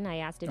campaign. I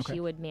asked if Okay. she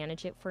would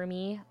manage it for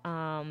me.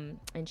 And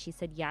she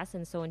said yes.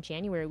 And so in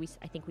January,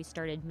 I think we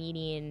started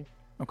meeting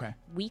Okay.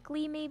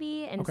 weekly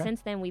maybe. And Okay.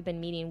 since then, we've been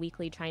meeting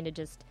weekly, trying to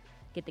just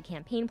get the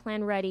campaign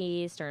plan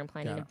ready, start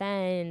planning Got it.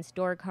 events,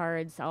 door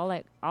cards, all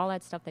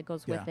that stuff that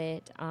goes with Yeah.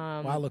 it.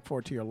 Well, I look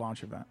forward to your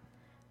launch event.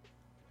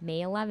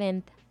 May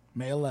 11th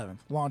May 11th,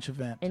 launch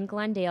event. in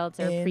Glendale. It's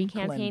our In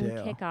pre-campaign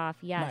Glendale. kickoff.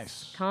 Yes.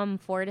 Nice. Come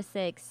 4 to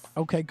 6.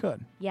 Okay,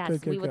 good. Yes,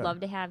 Good, we would good.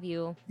 love to have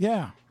you.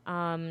 Yeah.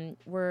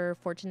 We're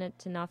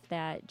fortunate enough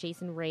that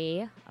Jason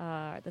Ray,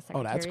 the secretary,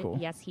 Oh, that's cool.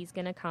 yes, he's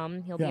going to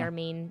come. He'll be Yeah. our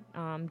main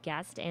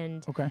guest,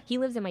 and Okay. he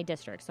lives in my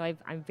district, so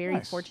I'm very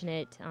Nice.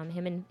 fortunate.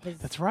 Him and his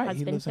That's right.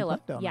 husband He lives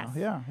Philip. in Glendale Yes.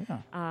 now.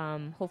 Yeah.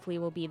 Hopefully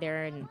we'll be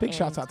there. And Big and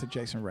shouts out to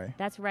Jason Ray.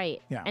 That's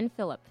right. Yeah. And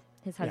Philip,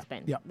 his Yeah.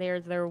 husband. Yeah.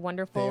 They're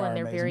wonderful They are and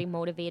they're very amazing.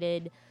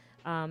 motivated.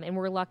 And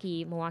we're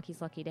lucky.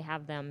 Milwaukee's lucky to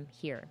have them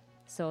here.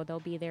 So they'll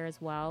be there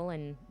as well.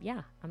 And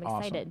yeah, I'm Awesome.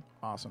 excited.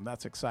 Awesome.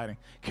 That's exciting.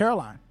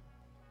 Caroline,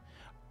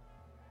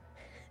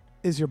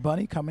 is your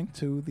bunny coming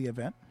to the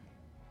event?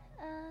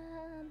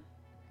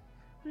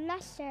 I'm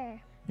not sure.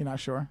 You're not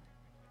sure?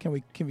 Can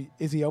we,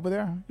 is he over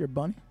there, your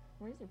bunny?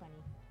 Where's your bunny?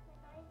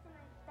 Mine's in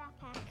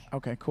my backpack.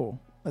 Okay, cool.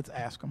 Let's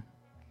ask him.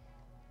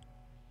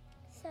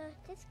 So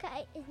this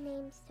guy is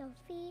named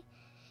Sophie.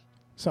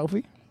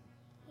 Sophie?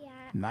 Yeah.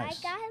 Nice.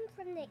 I got him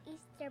from the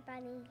Easter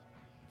Bunny.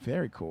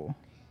 Very cool.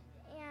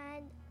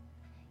 And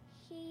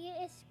he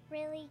is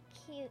really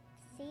cute.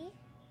 See?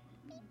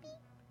 Beep,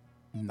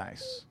 beep.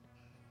 Nice.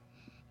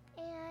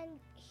 And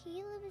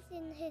he lives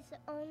in his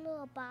own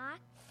little box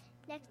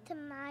next to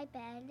my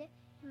bed,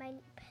 my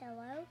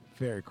pillow.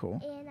 Very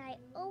cool. And I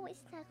always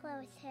snuggle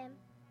with him.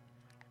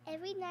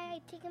 Every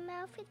night I take him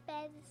out of his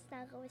bed and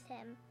snuggle with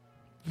him.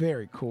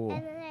 Very cool.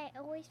 And then I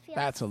always feel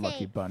That's a safe.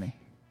 lucky bunny.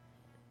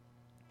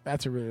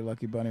 That's a really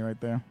lucky bunny right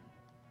there.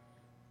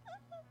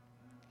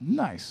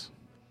 Nice.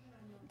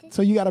 This-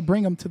 So you got to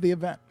bring him to the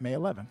event, May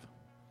 11th.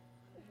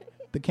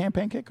 The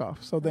campaign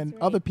kickoff. So then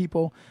right. other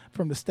people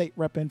from the state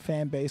rep and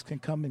fan base can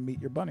come and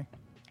meet your bunny,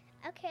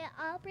 Okay,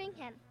 I'll bring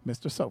him.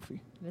 Mr.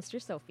 Sophie.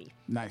 Mr. Sophie.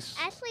 Nice.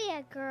 Actually,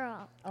 a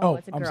girl. Oh,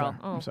 It's a I'm girl. sorry.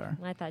 Oh, I'm sorry.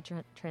 I thought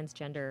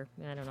transgender.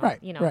 I don't know. Right,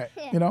 You know. right.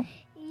 Yeah. You know,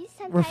 You we're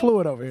sometimes-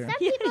 fluid over here. Some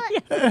people,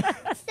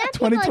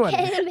 some people 2020.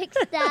 get it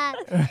mixed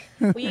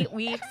up.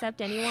 we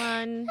accept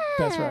anyone.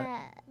 That's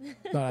right. No,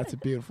 that's a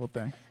beautiful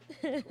thing.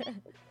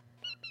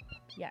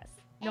 Yes.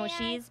 No, And-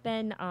 she's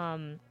been,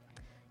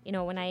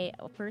 when I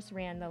first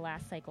ran the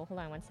last cycle, hold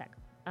on one sec.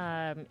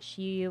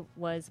 She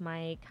was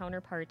my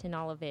counterpart in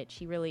all of it.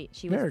 She was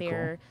Very cool.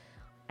 there.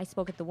 I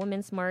spoke at the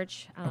Women's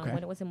March Okay.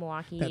 when it was in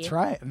Milwaukee. That's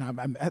right. And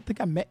I think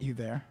I met you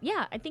there.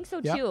 Yeah, I think so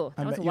Yep. too.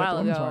 I That was met a you at the while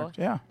Women's ago. March.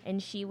 Yeah.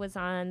 And she was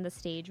on the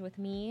stage with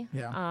me.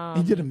 Yeah.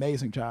 You did an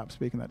amazing job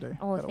speaking that day.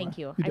 Oh, by the thank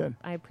way. you. You did.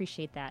 I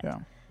appreciate that. Yeah.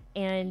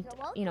 And,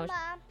 You're welcome,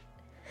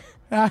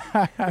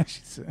 Mom.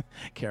 She said,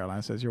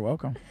 Caroline says, "You're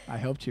welcome. I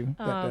helped you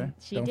that day.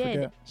 She Don't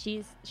did.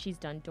 forget." She's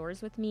done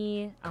doors with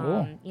me.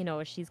 Cool.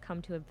 She's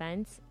come to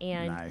events,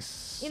 and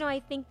Nice. I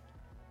think,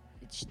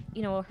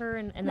 her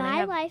and then I My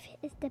have. life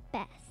is the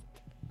best.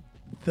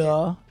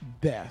 The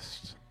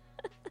best.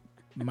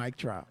 Mic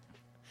drop.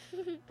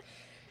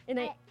 And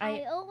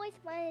I always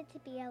wanted to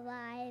be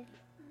alive.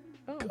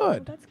 oh, Good. well,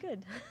 that's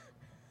good.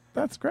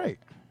 That's great.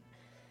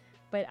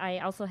 But I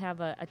also have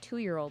a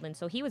 2-year-old, and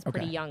so he was pretty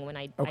Okay. young when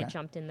I Okay.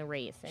 jumped in the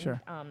race. And,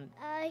 Sure.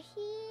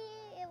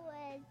 He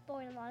was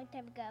born a long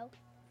time ago.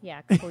 Yeah,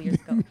 a couple years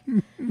ago.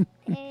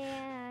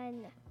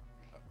 And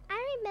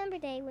I remember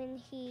the day when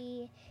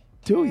he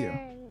Do you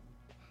turned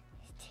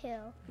 2.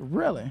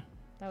 really?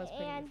 That was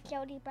pretty. And recent.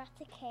 Jody brought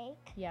the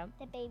cake, Yeah.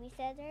 the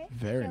babysitter.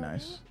 Very Jody.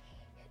 nice.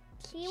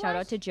 Shout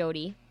out to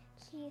Jody.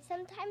 He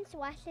sometimes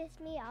watches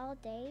me all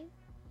day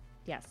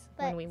Yes,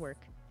 when But- we work.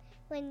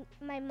 when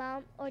my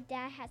mom or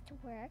dad has to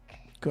work.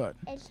 Good.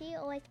 And she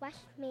always watches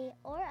me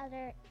or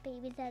other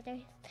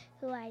babysitters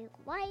who I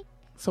like.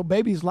 So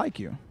babies like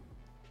you.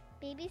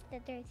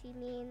 Babysitters, you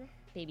mean?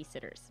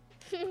 Babysitters.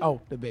 Oh,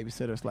 the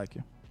babysitters like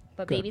you.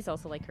 But Good. babies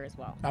also like her as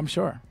well. I'm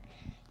sure.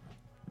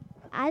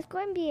 I was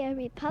going to be a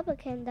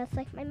Republican, just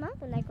like my mom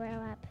when I grow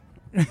up.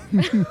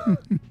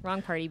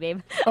 Wrong party,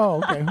 babe.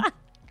 Oh, okay.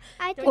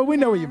 I Well, we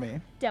know what think, you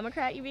mean.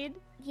 Democrat, you mean?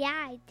 Yeah,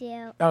 I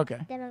do. Okay.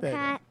 There you go.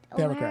 Democrat, or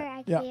Democrat,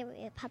 I could yeah. be a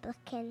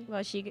Republican.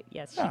 Well, she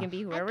Yeah. can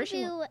be whoever I could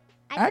she do, wants.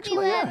 I could be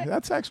Actually, yeah, whatever.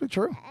 that's actually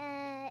true.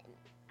 I'm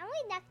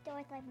only next door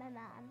like my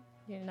mom.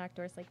 You're gonna knock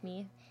doors like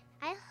me.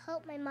 I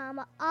help my mom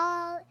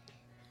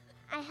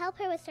I help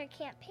her with her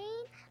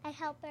campaign. I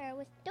help her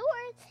with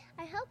doors.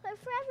 I help her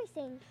for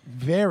everything.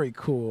 Very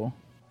cool.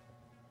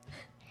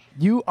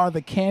 You are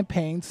the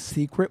campaign's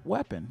secret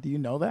weapon. Do you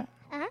know that?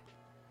 Uh-huh.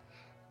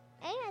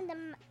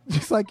 And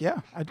Just like,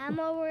 yeah. I do. I'm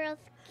a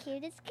world's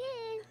cutest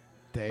kid.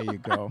 There you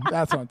go.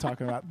 That's what I'm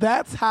talking about.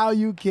 That's how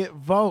you get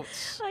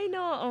votes. I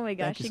know. Oh my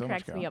gosh, Thank you she so much,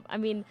 cracks me Carol. up. I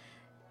mean,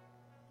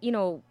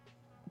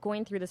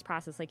 going through this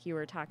process like you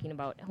were talking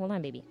about. Hold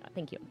on, baby.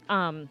 Thank you.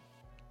 I'm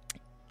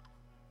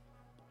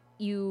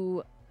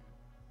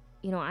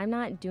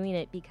not doing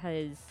it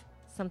because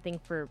something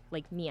for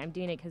like me. I'm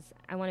doing it because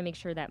I want to make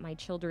sure that my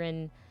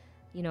children,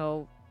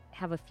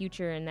 have a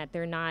future and that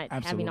they're not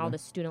having Absolutely. all the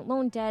student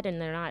loan debt and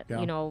they're not,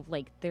 Yeah.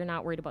 they're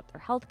not worried about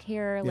their health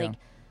care.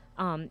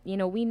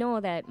 Yeah. We know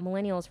that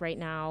millennials right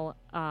now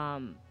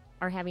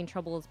are having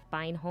troubles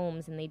buying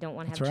homes and they don't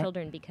want to That's have right.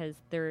 children because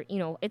they're,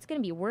 it's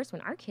going to be worse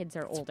when our kids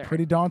are older.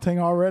 Pretty daunting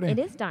already. It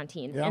is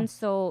daunting. Yeah. And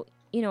so,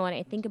 and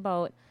I think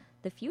about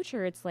the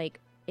future, it's like,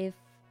 if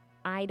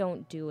I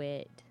don't do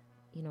it,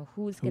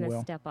 who's Who going to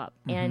will? step up?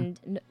 Mhm.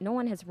 And no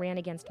one has ran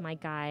against my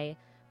guy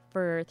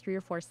for 3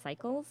 or 4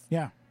 cycles.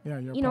 Yeah. Yeah.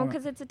 Your You know, opponent.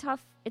 because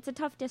it's a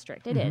tough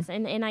district. It Mhm. is,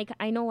 and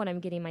I know what I'm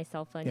getting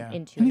myself Yeah.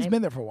 into. And he's I've-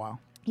 been there for a while.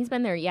 he's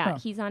been there. Yeah, Huh.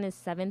 he's on his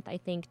 7th, I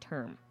think,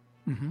 term.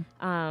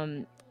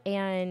 Mm-hmm.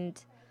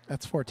 And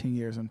That's 14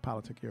 years in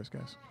politic years,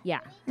 guys. yeah,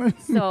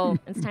 so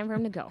it's time for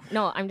him to go.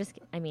 No, I'm just.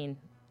 I mean,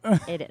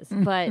 it is,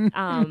 but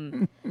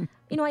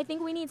I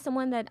think we need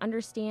someone that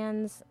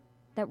understands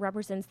that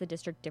represents the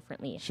district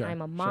differently. Sure,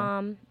 I'm a sure.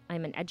 mom.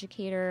 I'm an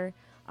educator,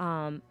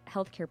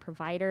 healthcare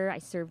provider. I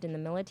served in the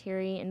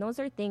military, and those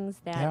are things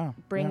that Yeah,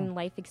 bring yeah.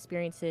 life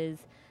experiences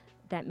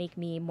that make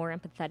me more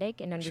empathetic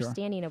and Sure.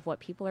 understanding of what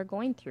people are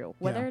going through,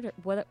 Yeah.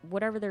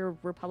 whatever they're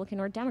Republican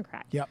or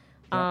Democrat. Yep.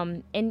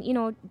 And you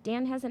know,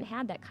 Dan hasn't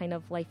had that kind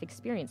of life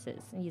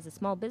experiences. He's a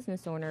small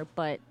business owner,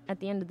 but at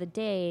the end of the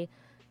day,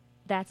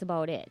 that's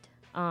about it.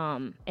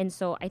 And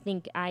so I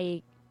think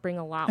I bring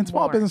a lot And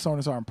small more. business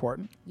owners are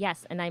important.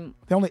 Yes, and I'm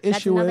The only That's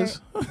issue another-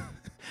 is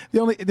the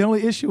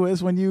only issue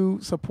is when you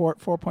support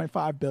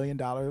 $4.5 billion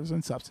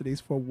in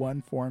subsidies for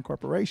one foreign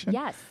corporation.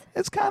 yes.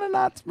 It's kind of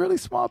not really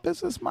small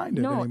business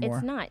minded No, anymore.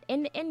 it's not.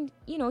 And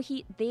you know,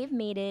 they've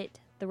made it,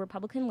 the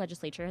Republican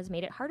legislature has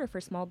made it harder for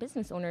small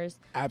business owners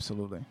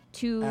Absolutely.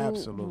 to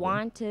Absolutely.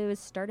 want to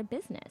start a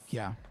business.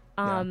 Yeah.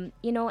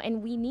 You know,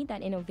 and we need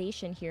that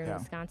innovation here in Yeah.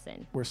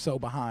 Wisconsin. We're so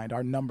behind.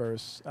 Our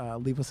numbers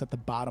leave us at the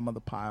bottom of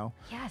the pile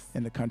Yes.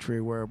 in the country,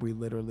 where we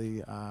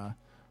literally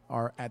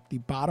are at the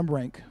bottom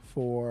rank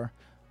for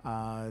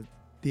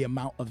the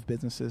amount of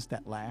businesses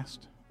that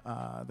last,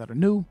 that are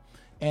new,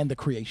 and the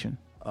creation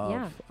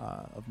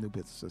of new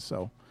businesses.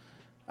 So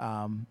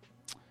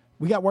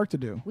we got work to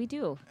do. We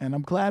do. And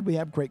I'm glad we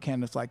have great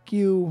candidates like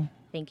you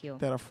Thank you.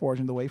 that are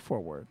forging the way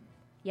forward.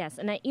 Yes,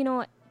 and you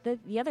know,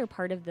 the other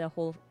part of the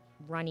whole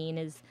running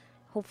is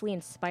hopefully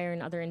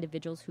inspiring other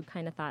individuals who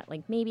kind of thought,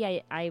 like, maybe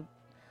I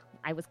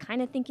was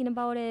kind of thinking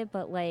about it,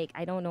 but like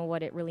I don't know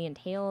what it really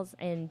entails.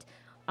 And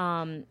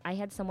I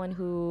had someone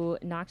who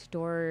knocked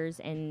doors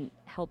and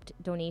helped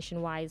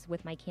donation-wise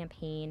with my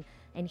campaign,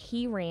 and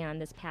he ran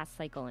this past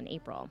cycle in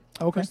April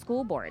Okay. for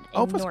school board.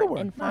 Oh, in for school board.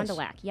 in Nice. Fond du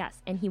Lac,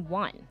 yes, and he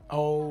won.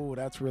 Oh,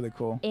 that's really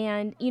cool.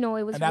 And you know,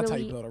 it was And that's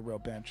really how you build a real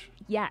bench.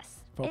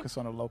 yes, Focus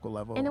on a local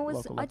level. and it was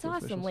local it's elected awesome,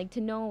 officials. like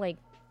to know, like,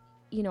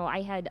 you know,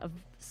 I had a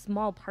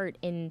small part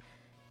in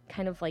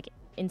kind of like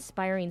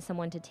inspiring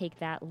someone to take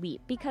that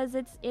leap, because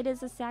it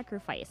is a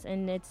sacrifice,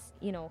 and it's,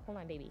 you know, hold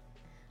on, baby.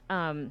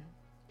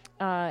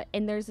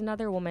 And there's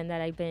another woman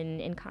that I've been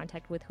in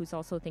contact with who's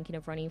also thinking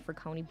of running for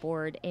county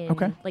board in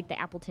Okay. like the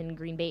Appleton,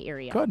 Green Bay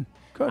area. Good.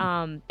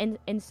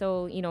 And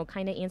so, you know,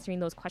 kind of answering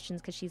those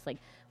questions, because she's like,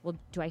 well,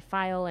 do I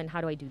file, and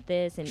how do I do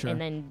this, and, Sure. and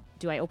then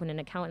do I open an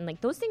account, and like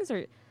those things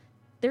are,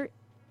 they're,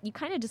 you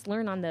kind of just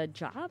learn on the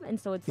job, and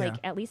so it's like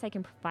Yeah. at least I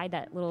can provide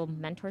that little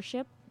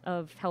mentorship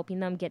of helping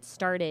them get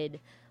started.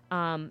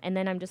 And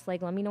then I'm just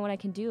like, let me know what I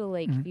can do.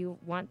 Like, if you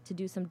want to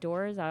do some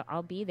doors,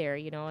 I'll be there,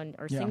 you know, and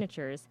or Yeah.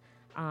 signatures.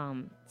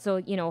 So,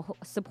 you know,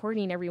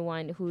 supporting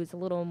everyone who's a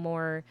little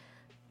more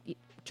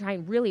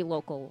trying really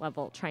local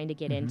level, trying to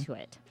get into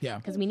it, Yeah.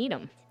 because we need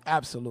them.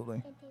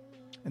 Absolutely.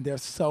 And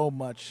there's so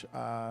much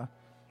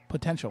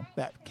potential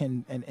that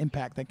can, and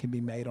impact that can be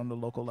made on the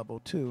local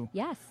level too.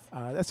 Yes,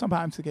 That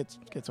sometimes it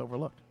gets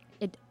overlooked.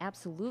 it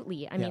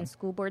absolutely. I Yeah. mean,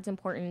 school board's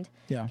important.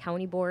 Yeah.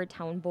 County board,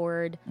 town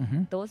board,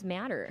 those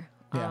matter.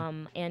 Yeah.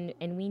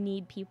 And we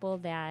need people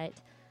that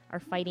are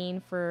fighting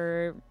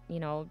for, you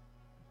know,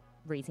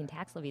 raising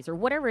tax levies or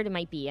whatever it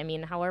might be. I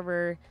mean,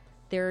 however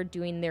they're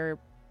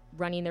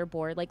running their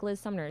board, like Liz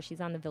Sumner,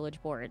 she's on the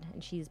village board,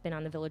 and she's been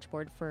on the village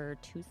board for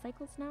 2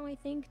 cycles now, I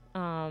think.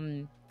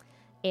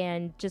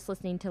 And just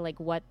listening to like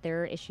what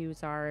their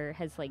issues are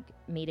has like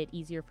made it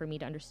easier for me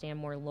to understand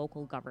more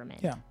local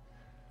government. Yeah.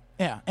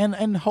 Yeah.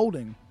 And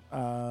holding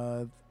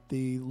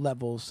the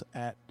levels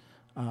at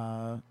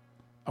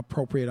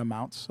appropriate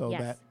amounts so Yes.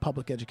 that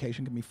public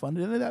education can be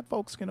funded and that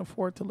folks can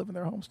afford to live in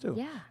their homes too.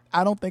 Yeah,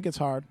 I don't think it's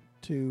hard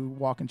to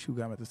walk and chew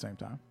gum at the same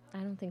time. I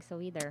don't think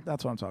so either.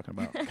 That's what I'm talking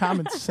about.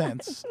 Common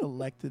sense,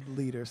 elected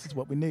leaders is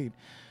what we need.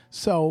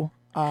 So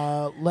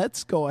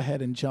let's go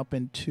ahead and jump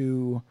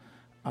into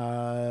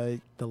the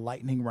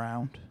lightning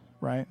round,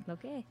 right?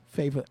 Okay.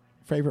 Favorite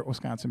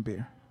Wisconsin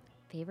beer.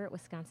 Favorite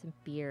Wisconsin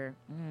beer?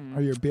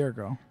 Are you a beer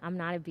girl? I'm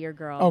not a beer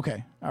girl.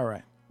 Okay, all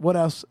right. What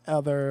else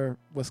other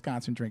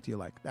Wisconsin drink do you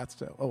like? That's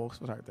the we'll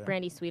start there.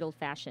 Brandy sweet old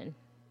fashioned.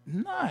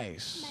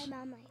 Nice. My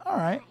mom likes All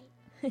right.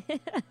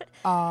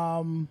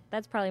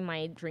 That's probably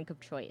my drink of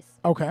choice.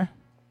 Okay.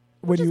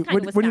 Where do is you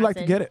kind of where do you like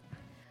to Wisconsin. get it?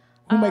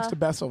 Who makes the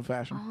best old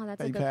fashioned? Oh, that's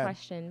that a you've good had?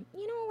 question.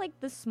 You know, like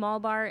the small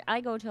bar.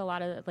 I go to a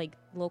lot of like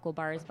local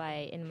bars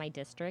in my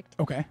district.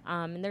 Okay.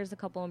 And there's a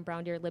couple in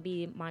Brown Deer,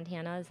 Libby,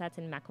 Montana's. That's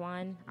in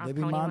Mequon. off Libby,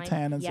 County line.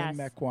 Montana's Yes. in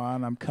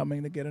Mequon. I'm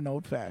coming to get an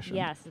old fashioned.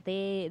 Yes,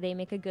 they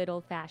make a good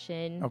old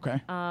fashioned.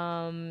 Okay.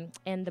 And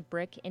the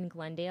Brick in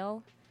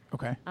Glendale.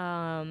 Okay.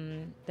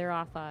 They're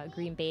off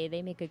Green Bay.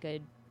 They make a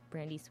good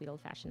brandy sweet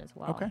old fashioned as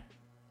well. Okay.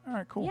 All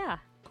right. Cool. Yeah.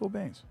 Cool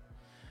beans.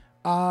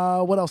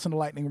 What else in the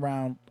lightning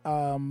round?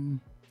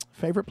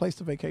 Favorite place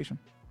to vacation?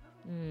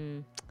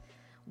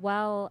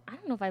 Well, I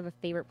don't know if I have a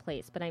favorite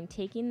place, but I'm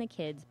taking the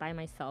kids by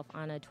myself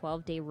on a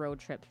 12-day road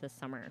trip this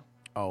summer.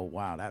 Oh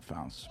wow, that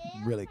sounds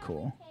really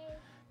cool.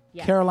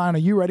 Yes. Caroline, are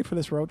you ready for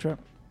this road trip?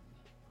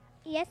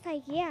 Yes,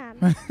 I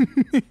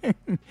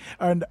am.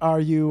 And are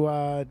you?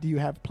 Do you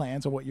have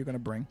plans on what you're going to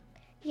bring?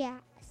 Yes,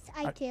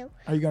 I do.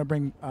 Are you going to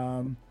bring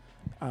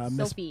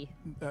Miss Sophie.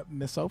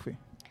 Miss Sophie?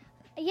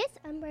 Yes,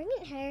 I'm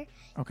bringing her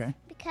Okay.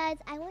 because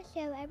I want to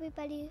show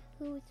everybody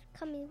who's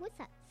coming with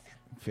us.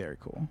 Very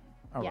cool.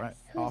 All Yes. right.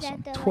 Who's Awesome.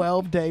 at the,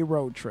 12-day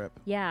road trip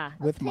Yeah.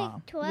 with Take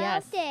mom. 12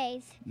 Yes.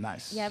 days.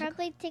 Nice. Yeah.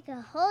 Probably take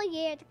a whole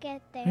year to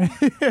get there.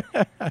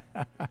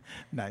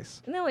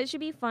 Nice. No, it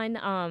should be fun.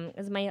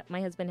 As my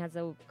husband has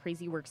a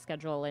crazy work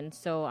schedule, and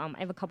so I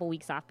have a couple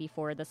weeks off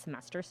before the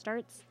semester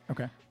starts.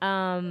 Okay.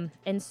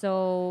 And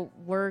so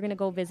we're gonna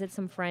go visit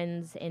some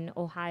friends in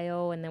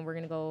Ohio, and then we're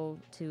gonna go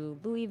to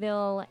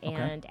Louisville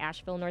and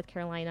Asheville, North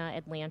Carolina,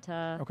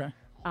 Atlanta, Okay.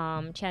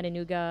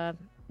 Chattanooga,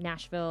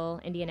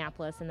 Nashville,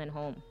 Indianapolis, and then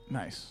home.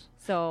 Nice.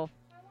 So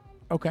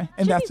Okay. And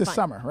Should that's be this fun.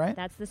 summer, right?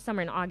 that's this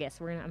summer in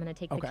August. I'm gonna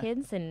take Okay. the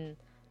kids and I'm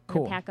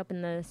Cool. gonna pack up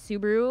in the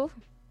Subaru.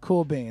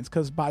 Cool beans.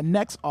 Because by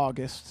next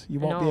August, you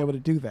won't be know. able to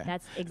do that.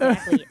 That's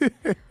exactly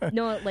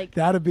no, like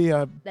That'll be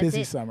a that's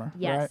busy it. summer,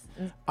 Yes,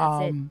 right?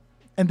 that's it.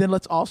 And then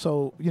let's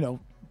also,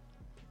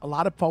 a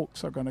lot of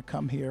folks are going to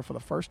come here for the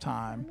first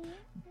time,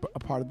 a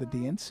part of the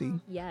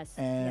DNC, Yes,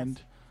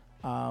 and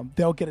yes.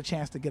 they'll get a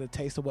chance to get a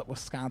taste of what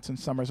Wisconsin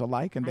summers are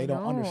like, and they I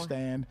don't know.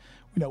 understand.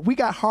 We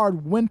got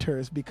hard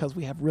winters because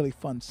we have really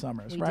fun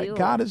summers, We right? do.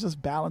 God is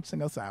just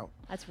balancing us out,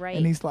 That's right.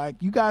 and He's like,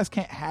 you guys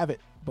can't have it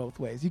both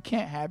ways. You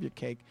can't have your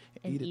cake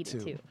and And eat eat it it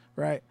too, too.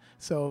 right?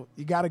 So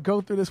you got to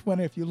go through this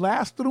winter. If you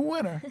last through the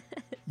winter,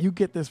 you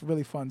get this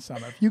really fun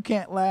summer. If you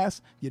can't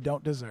last, you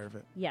don't deserve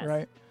it, Yes.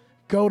 right?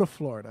 Go to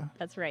Florida.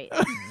 That's right.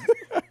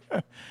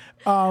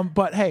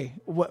 But hey,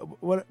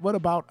 what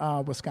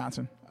about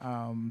Wisconsin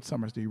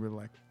summers? Do you really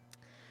like?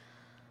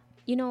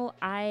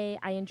 I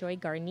enjoy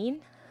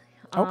gardening.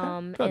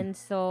 Okay, good. And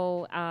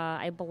so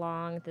I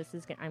belong. This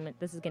is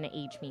gonna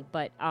age me,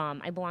 but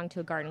I belong to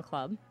a garden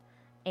club,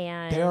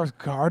 and There's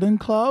garden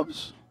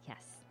clubs.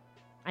 yes,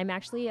 I'm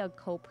actually a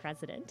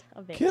co-president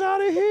of it. Get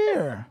out of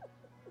here!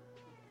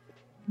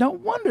 No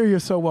wonder you're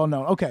so well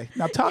known. Okay,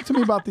 now talk to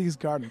me about these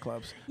garden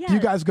clubs. Do you Yeah.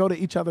 guys go to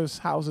each other's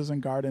houses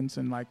and gardens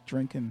and like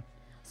drink and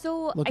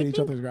So look I at each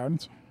think other's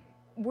gardens?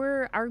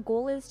 our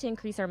goal is to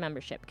increase our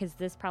membership because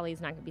this probably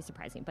is not going to be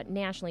surprising, but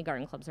nationally,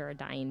 garden clubs are a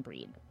dying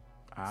breed.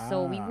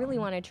 So we really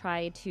want to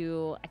try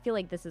to. I feel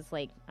like this is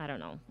like I don't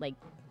know, like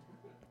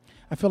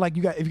I feel like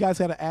if you guys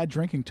had to add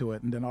drinking to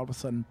it, and then all of a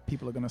sudden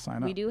people are going to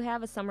sign we up. do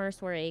have a summer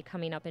soiree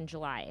coming up in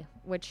July,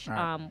 which All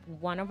right.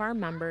 one of our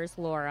members,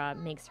 Laura,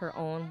 makes her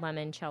own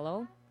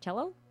limoncello.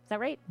 Cello? Is that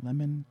right?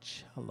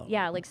 Limoncello.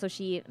 Yeah, like so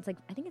it's like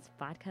I think it's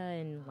vodka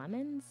and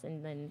lemons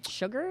and then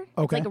sugar.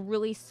 Okay. It's like a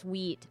really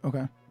sweet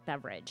Okay.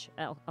 beverage,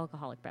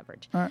 alcoholic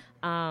beverage. All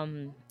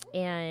right.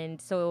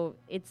 And so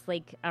it's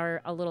like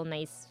a little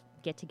nice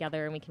get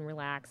together and we can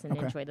relax and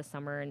Okay. enjoy the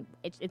summer. And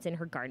it's in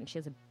her garden. She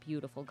has a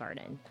beautiful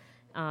garden.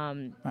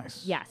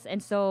 Nice. Yes,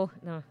 and so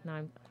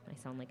I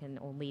sound like an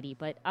old lady,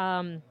 but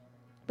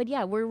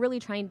yeah, we're really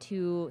trying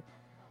to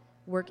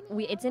work.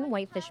 It's in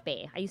Whitefish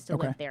Bay. I used to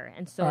Okay. live there,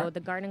 and so All right. the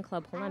garden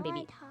club. Hold I on, wanna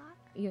baby. talk.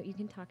 You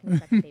can talk in a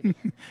second, baby.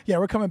 Yeah,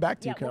 we're coming back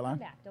to Yeah, you, Caroline.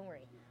 we'll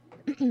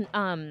come back.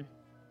 Don't worry.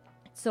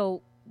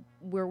 So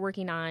we're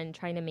working on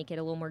trying to make it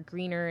a little more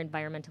greener,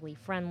 environmentally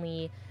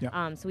friendly.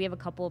 Yeah. So we have a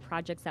couple of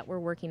projects that we're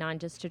working on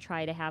just to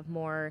try to have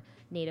more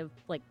native,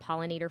 like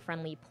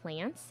pollinator-friendly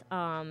plants,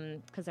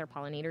 because our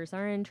pollinators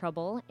are in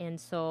trouble. And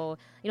so,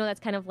 that's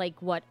kind of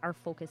like what our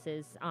focus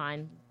is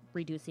on: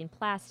 reducing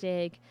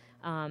plastic,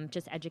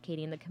 just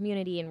educating the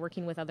community, and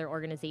working with other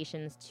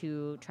organizations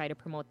to try to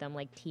promote them,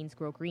 like Teens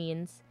Grow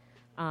Greens.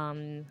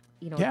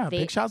 Yeah,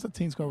 big shouts to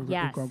Teens Grow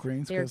Yes,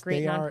 Greens they're a because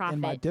great they are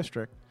in my nonprofit.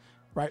 district,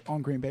 right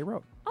on Green Bay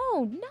Road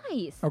Oh,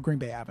 nice. or Green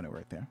Bay Avenue,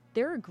 right there.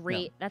 They're a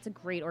great. That's a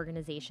great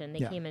organization. They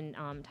Yeah. came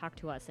and talked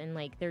to us, and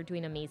like they're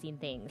doing amazing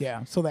things.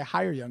 Yeah, so they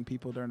hire young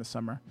people during the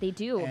summer, They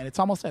do. and it's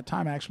almost that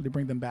time actually to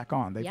bring them back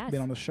on. They've Yes.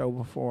 been on the show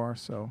before,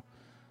 so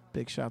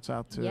big shouts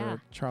out to Yeah.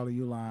 Charlie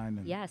Uline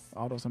and Yes.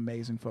 all those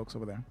amazing folks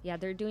over there. Yeah,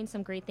 they're doing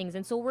some great things.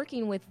 And so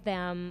working with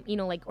them,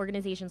 like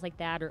organizations like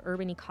that or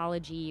Urban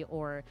Ecology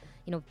or,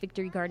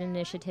 Victory Garden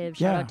Initiative,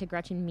 shout Yeah. out to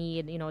Gretchen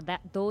Mead,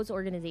 those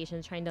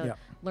organizations trying to Yeah.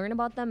 learn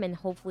about them and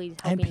hopefully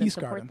And helping to Peace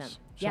support Gardens.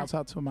 them. Shouts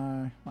out to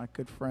my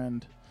good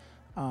friend.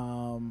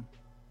 Oh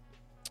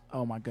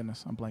my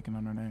goodness, I'm blanking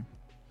on her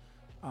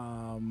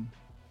name.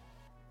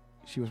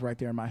 She was right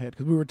there in my head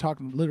because we were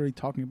literally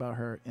talking about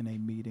her in a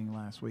meeting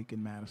last week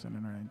in Madison,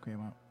 and her name came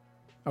up.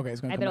 Okay,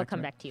 it's going I to bet it'll come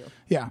come back. back to you.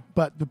 Yeah,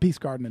 but the Peace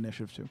Garden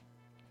Initiative too.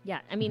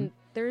 Yeah, I mean, Mm-hmm.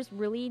 there's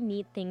really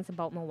neat things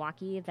about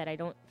Milwaukee that I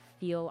don't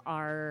feel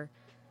are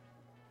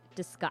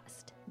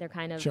discussed. They're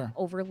kind of Sure.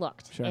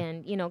 overlooked. Sure.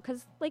 And,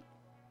 because, like,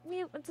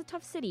 it's a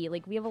tough city.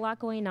 Like, we have a lot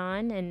going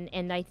on.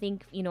 And I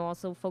think,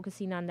 also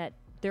focusing on that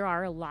there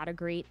are a lot of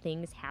great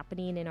things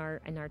happening in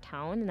our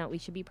town and that we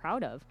should be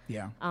proud of.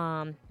 Yeah.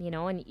 And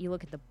you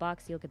look at the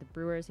Bucks, you look at the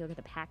Brewers, you look at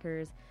the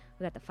Packers,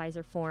 we got the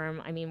Pfizer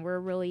Forum. I mean, we're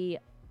really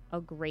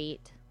a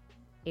great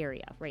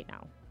area right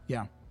now.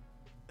 Yeah.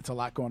 It's a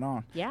lot going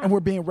on. Yeah. And we're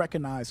being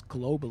recognized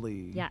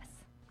globally. Yes.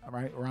 All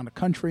right. Around the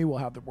country. We'll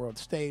have the world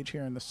stage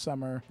here in the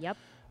summer Yep.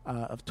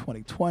 of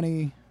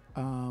 2020.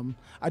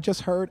 I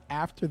just heard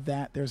after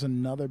that there's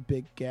another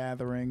big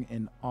gathering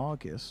in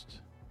August.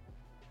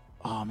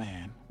 Oh,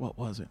 man. What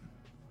was it?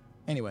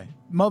 anyway,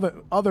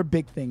 other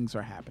big things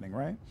are happening,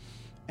 right?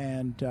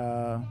 And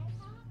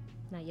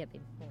Not yet,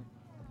 babe. Hold on.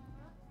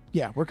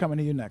 yeah, we're coming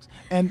to you next.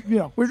 And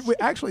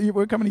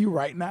we're coming to you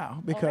right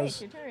now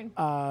because your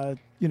turn.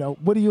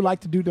 what do you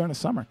like to do during the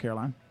summer,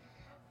 Caroline?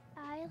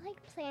 I like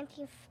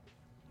planting.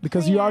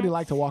 Because you already Plants.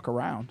 like to walk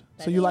around, so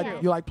That's you like true.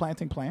 you like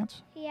planting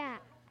plants. Yeah,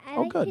 I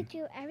Oh, like good. to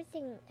do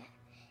everything.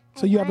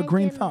 So I you have a wanna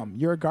green do- thumb.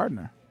 You're a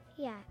gardener.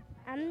 Yeah,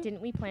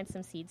 Didn't we plant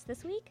some seeds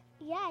this week?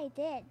 yeah, I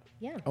did.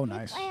 Yeah. Oh, We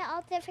nice. plant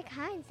all different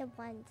kinds of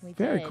ones. We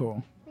Very did.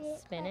 cool. We,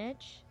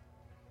 Spinach,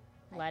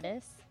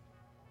 lettuce,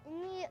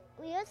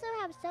 we also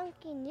have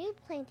something new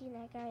planting in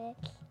our garden.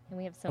 and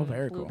we have some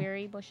very cool.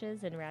 blueberry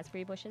bushes and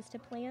raspberry bushes to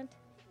plant.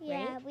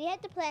 Yeah, we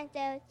had to plant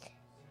those.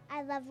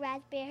 I love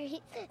raspberries.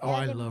 Oh,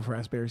 I love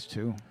raspberries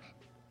too.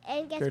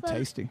 And guess They're what?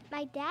 tasty.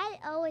 My dad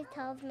always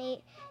tells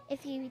me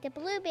if you eat a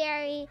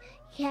blueberry,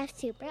 you have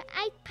super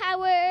ice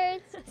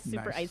powers.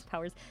 Super Nice. ice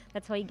powers.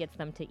 That's how he gets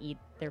them to eat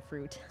their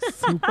fruit.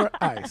 Super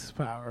ice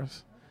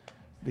powers,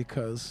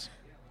 because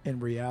in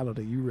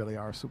reality, you really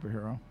are a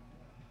superhero.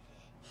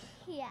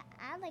 Yeah,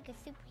 I'm like a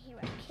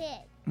superhero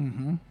kid.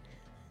 Mm-hmm.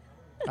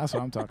 That's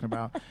what I'm talking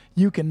about.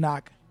 You can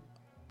knock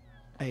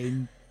a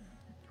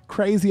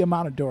crazy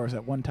amount of doors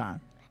at one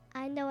time.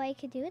 I know I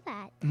could do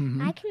that.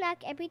 Mhm. I can knock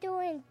every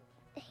door and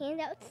hand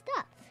out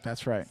stuff.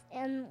 That's right.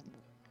 And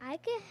I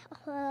could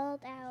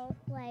hold out,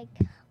 like,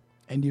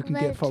 And you can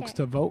get folks Literature.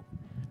 to vote.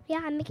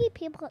 yeah, I'm making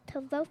people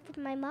to vote for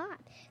my mom.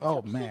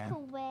 Oh, so man. She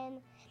can win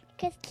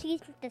because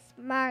she's the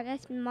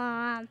smartest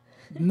mom.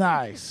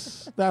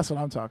 Nice. That's what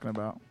I'm talking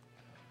about.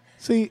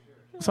 See,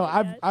 so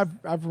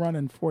I've run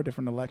in 4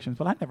 different elections,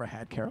 but I never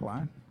had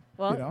Caroline.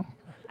 Well, You know,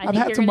 I I've think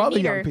had you're some gonna other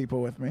meet young her.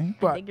 people with me, I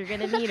but think you're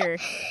gonna meet her.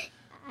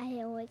 I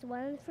always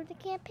wanted for the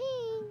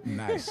campaign.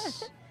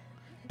 nice.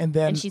 And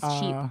then And she's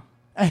cheap.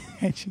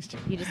 and she's cheap.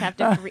 You just have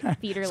to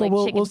feed her So like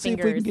we'll chicken see if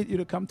we fingers. can get you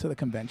to come to the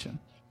convention.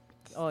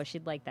 Oh,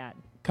 she'd like that.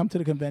 Come to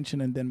the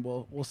convention, and then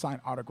we'll sign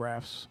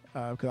autographs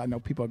because I know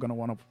people are going to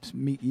want to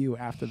meet you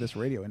after this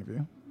radio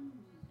interview.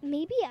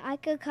 Maybe I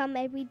could come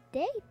every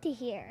day to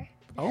here.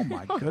 Oh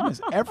my goodness!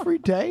 Every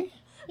day,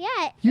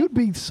 Yeah, you'd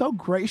be so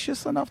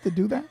gracious enough to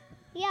do that.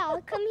 yeah,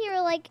 I'll come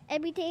here like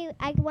every day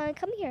I want to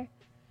come here.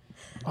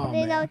 Oh And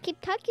then I'll man, keep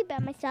talking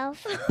about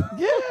myself.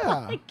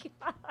 yeah.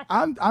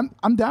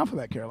 I'm down for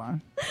that,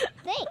 Caroline.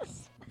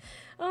 Thanks.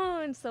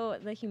 Oh, and so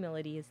the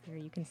humility is there.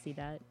 You can see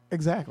that.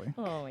 Exactly.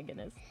 Oh my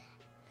goodness.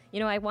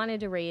 I wanted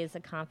to raise a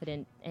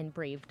confident and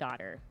brave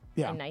daughter.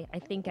 Yeah. And I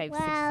think I've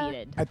Well-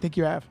 succeeded. I think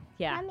you have.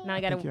 Yeah. Mommy. Now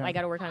I think you have.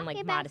 gotta work on like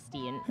Talking about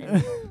modesty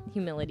and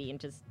humility and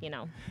just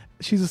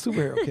She's a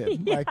superhero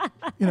kid. Like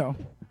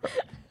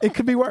it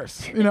could be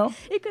worse.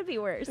 it could be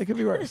worse. It could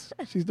be worse.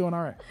 She's doing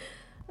all right.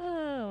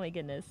 Oh my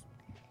goodness.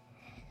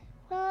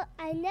 Well,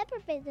 I never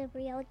been a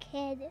real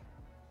kid.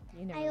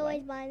 You know I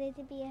always wanted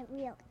to be a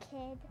real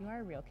kid. you are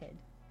a real kid.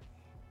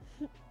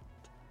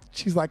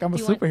 She's like, I'm a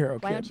Do you want- superhero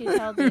kid. Why don't you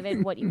tell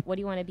David what do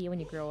you want to be when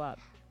you grow up?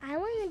 I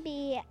want to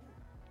be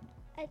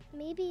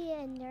maybe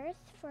a nurse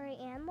for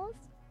animals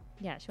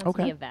Yeah, she wants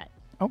to be Okay. a vet.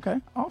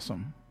 Okay,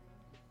 awesome.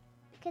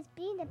 because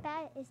being a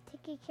vet is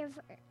taking care of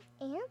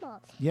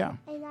animals. Yeah,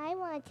 And I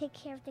want to take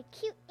care of the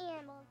cute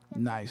animals. 'cause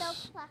Nice. They're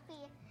so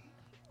fluffy.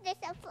 They're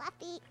so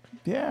fluffy.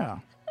 yeah.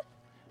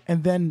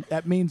 And then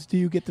that means, do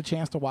you get the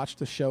chance to watch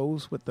the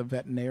shows with the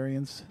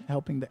veterinarians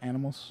helping the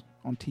animals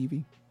on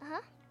TV?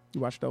 Uh-huh.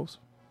 You watch those?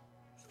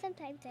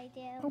 Sometimes I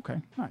do.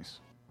 Okay, nice.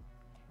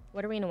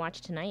 What are we gonna watch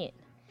tonight?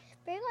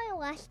 We're going to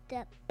watch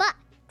the Bucks.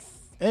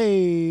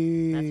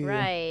 Hey. That's The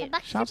right.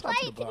 Bucks Shouts are out to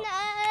playing the Bucks.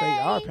 tonight. They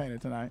are playing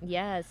it tonight.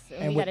 Yes.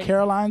 And we with gotta-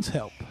 Caroline's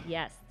help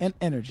Yes, and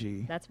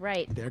energy, that's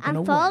right. they're going to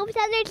I'm full win. of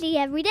energy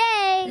every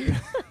day.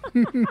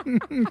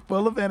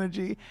 Full of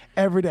energy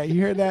every day. You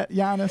hear that,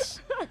 Giannis?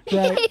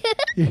 Right?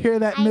 You hear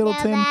that, I know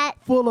Middleton? that.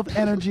 Full of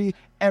energy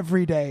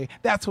every day.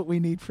 That's what we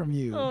need from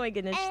you. Oh my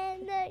goodness.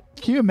 and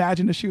Can you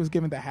imagine if she was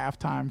giving the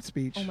halftime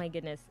speech Oh my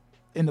goodness.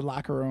 in the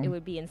locker room? It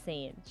would be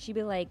insane. She'd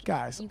be like,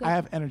 Guys, you I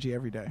have energy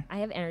every day. I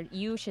have energy.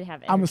 You should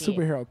have energy. I'm a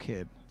superhero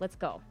kid. Let's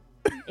go.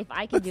 If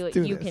I can do it, Let's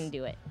do you this. can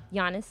do it.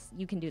 Giannis,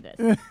 you can do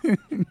this.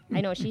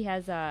 I know she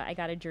has. I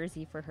got a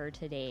jersey for her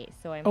today,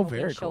 so I'm Oh, hoping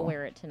very she'll cool.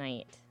 wear it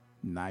tonight.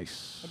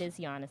 Nice. It is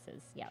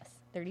Giannis's. Yes,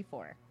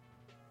 34.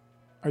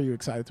 Are you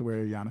excited to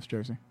wear a Giannis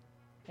jersey?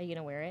 Are you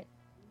gonna wear it?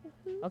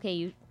 Okay,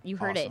 you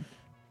heard Awesome. it.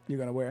 You're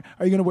gonna wear it.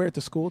 Are you gonna wear it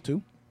to school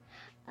too?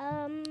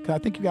 Because I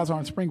think you guys are Mm.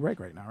 on spring break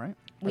right now, right? Or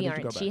We did you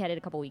aren't. go She back? had it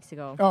a couple weeks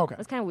ago. Oh, okay. It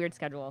was kind of weird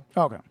schedule.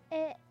 Okay.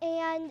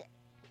 And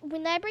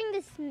when I bring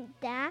this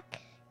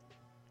back,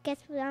 guess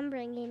what I'm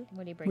bringing?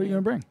 What do you bring? What are you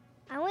gonna bring?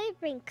 I want to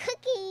bring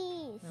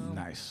cookies. Oh.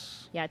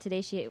 Nice. Yeah,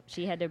 today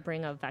she had to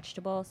bring a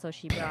vegetable, so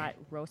she brought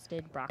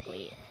roasted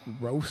broccoli.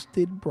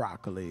 Roasted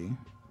broccoli.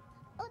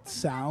 Oh, the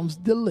Sounds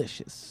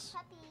delicious.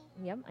 puppy.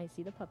 Yep, I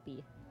see the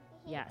puppy.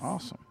 Yes.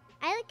 Awesome.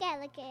 I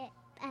look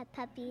at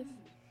puppies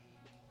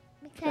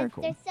Very because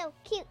cool. they're so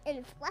cute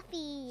and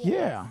fluffy.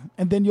 Yeah,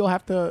 and then you'll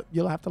have to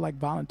like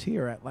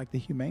volunteer at like the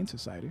Humane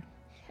Society.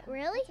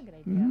 Really? That's a good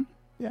idea. Hmm.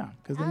 Yeah,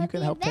 because then I'll you can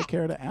be a help take vet.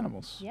 care of the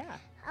animals. Yeah.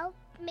 I'll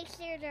make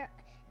sure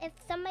if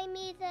somebody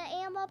needs an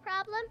animal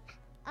problem,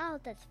 I'll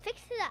just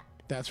fix it up.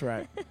 That's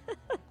right.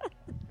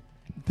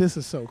 This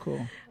is so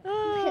cool.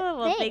 Oh,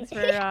 well, thanks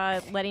for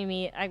letting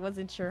me. I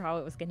wasn't sure how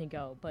it was going to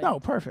go, but No,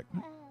 perfect.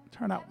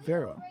 Turned out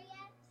very well.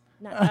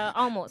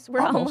 almost.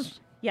 We're almost.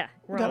 Yeah,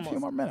 We we're got almost. a few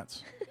more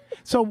minutes.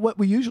 So what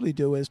we usually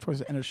do is towards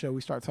the end of the show,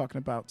 we start talking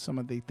about some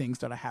of the things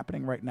that are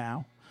happening right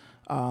now,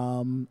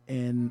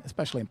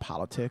 especially in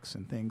politics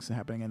and things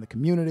happening in the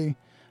community,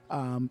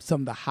 some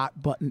of the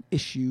hot button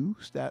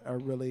issues that are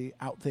really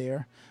out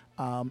there.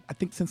 I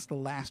think since the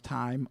last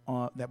time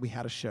that we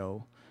had a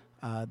show,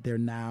 there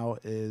now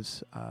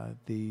is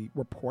the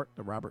report,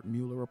 the Robert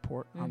Mueller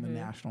report on the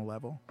national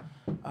level,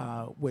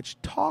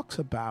 which talks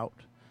about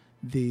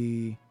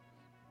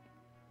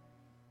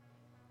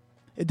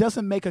it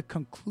doesn't make a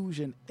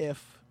conclusion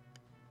if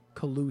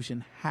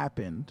collusion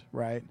happened,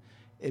 right?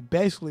 It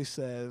basically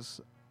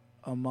says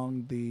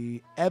among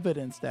the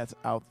evidence that's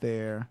out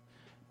there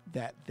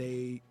that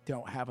they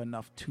don't have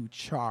enough to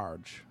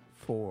charge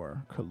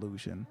for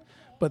collusion.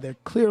 But there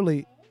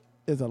clearly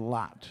is a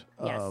lot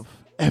of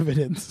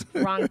evidence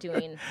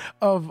Wrongdoing.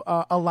 of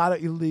a lot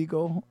of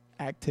illegal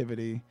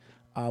activity,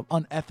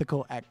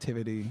 unethical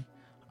activity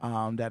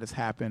that has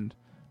happened.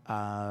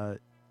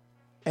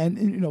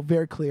 And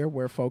very clear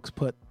where folks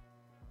put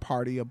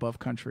party above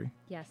country.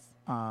 Yes.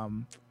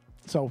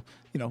 So,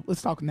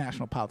 let's talk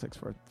national politics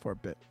for a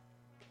bit.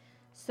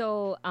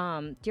 So,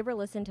 do you ever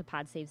listen to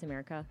Pod Saves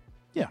America?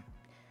 Yeah.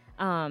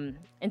 And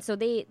so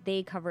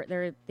they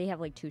cover they have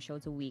like 2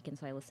 shows a week, and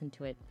so I listen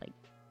to it like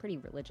pretty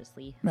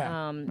religiously.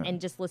 Yeah. And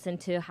just listen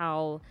to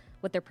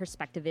what their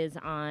perspective is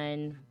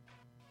on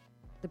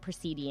the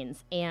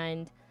proceedings.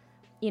 And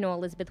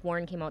Elizabeth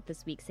Warren came out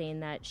this week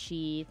saying that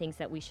she thinks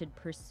that we should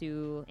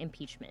pursue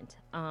impeachment.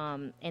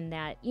 And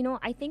that,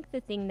 I think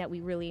the thing that we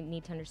really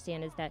need to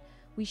understand is that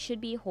we should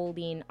be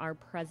holding our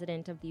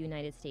president of the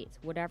United States,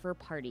 whatever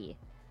party,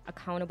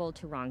 accountable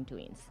to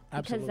wrongdoings.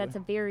 Absolutely. Because that's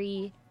a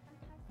very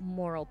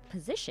moral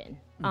position.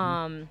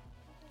 Mm-hmm.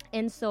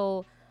 And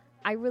so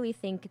I really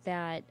think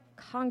that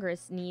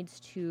Congress needs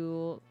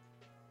to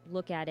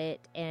look at it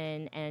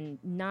and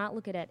not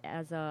look at it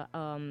as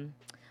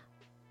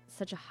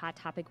such a hot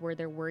topic where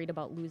they're worried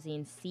about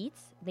losing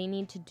seats. They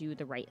need to do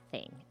the right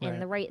thing. Right.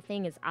 And the right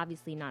thing is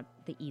obviously not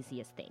the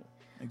easiest thing.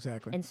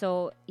 Exactly. And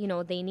so,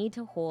 they need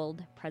to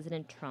hold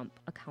President Trump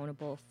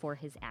accountable for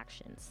his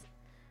actions.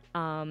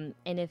 And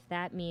if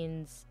that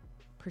means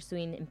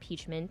pursuing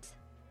impeachment,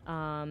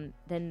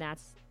 then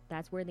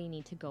that's where they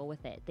need to go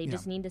with it. They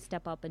just need to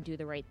step up and do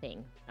the right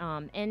thing.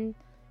 And,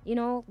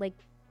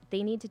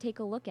 they need to take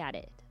a look at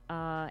it.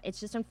 It's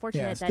just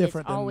unfortunate it's that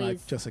different it's always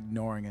than just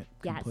ignoring it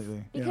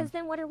completely. Because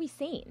then what are we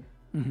saying?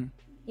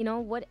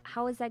 Mm-hmm.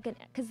 How is that going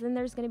to, because then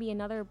there's going to be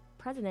another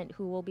president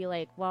who will be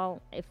like,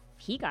 well, if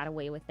he got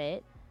away with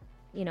it,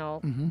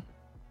 Mm-hmm.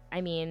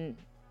 I mean,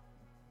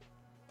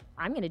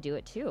 I'm going to do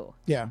it too.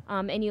 Yeah.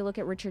 And you look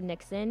at Richard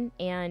Nixon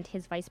and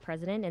his vice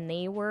president, and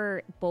they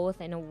were both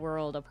in a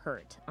world of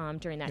hurt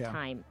during that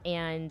time.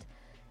 And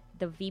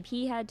the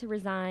VP had to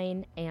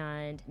resign,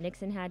 and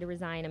Nixon had to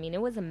resign. I mean,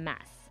 it was a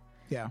mess.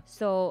 Yeah.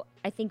 So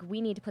I think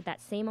we need to put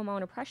that same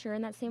amount of pressure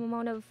and that same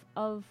amount of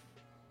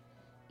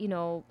I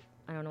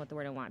don't know what the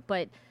word I want,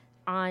 but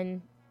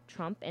on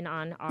Trump and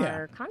on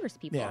our Congress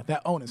people. Yeah,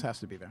 that onus has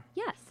to be there.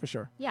 Yes. For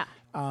sure. Yeah.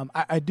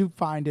 I do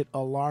find it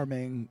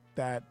alarming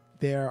that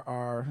there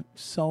are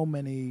so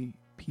many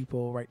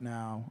people right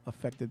now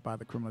affected by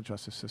the criminal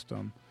justice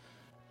system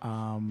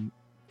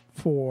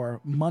for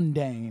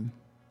mundane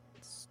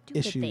Stupid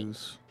issues.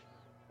 things.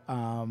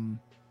 And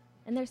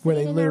they're Where sitting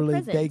they in their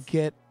literally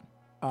prisons.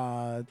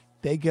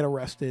 they get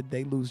arrested,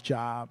 they lose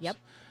jobs. Yep.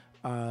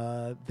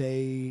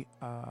 They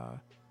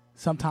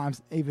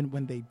sometimes even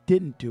when they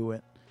didn't do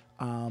it,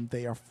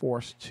 they are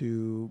forced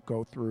to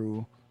go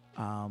through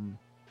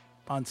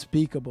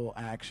unspeakable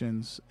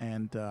actions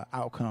and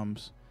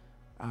outcomes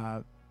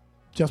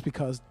just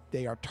because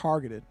they are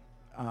targeted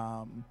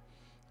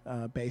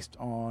based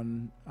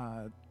on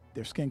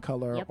their skin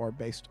color or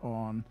based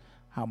on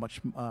how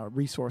much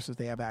resources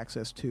they have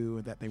access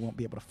to, that they won't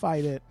be able to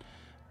fight it.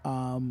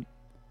 And,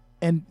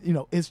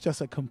 it's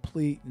just a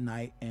complete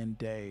night and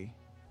day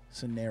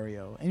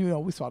scenario.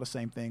 And, we saw the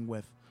same thing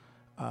with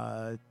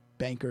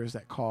bankers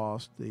that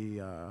caused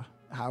the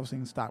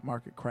housing stock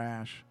market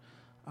crash.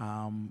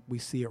 We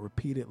see it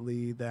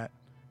repeatedly that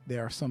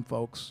there are some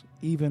folks,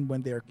 even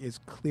when there is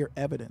clear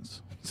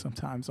evidence,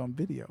 sometimes on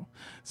video,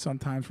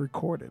 sometimes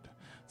recorded,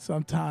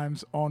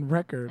 sometimes on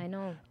record. I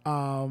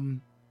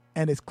know.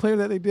 And it's clear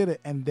that they did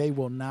it, and they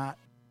will not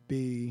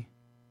be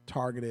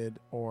targeted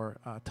or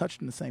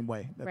touched in the same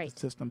way that the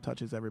system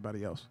touches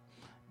everybody else.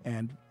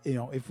 And,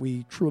 if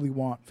we truly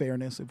want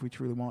fairness, if we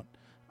truly want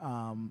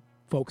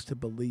folks to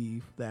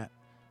believe that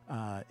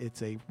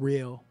it's a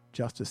real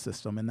justice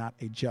system and not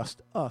a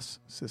just us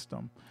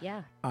system.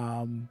 Yeah.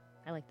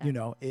 I like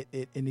that.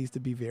 It needs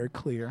to be very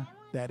clear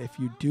that if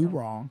you do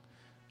wrong,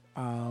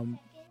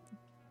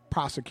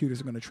 prosecutors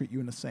are going to treat you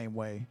in the same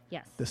way.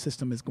 Yes. The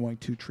system is going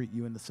to treat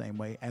you in the same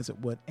way as it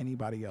would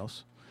anybody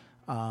else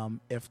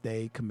if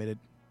they committed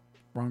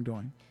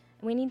wrongdoing.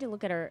 we need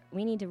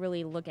to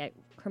really look at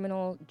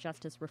criminal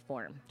justice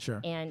reform. Sure.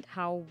 And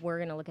how we're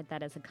going to look at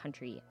that as a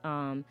country.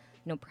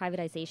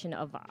 Privatization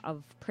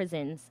of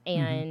prisons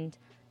and,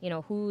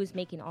 who's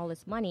making all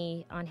this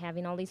money on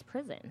having all these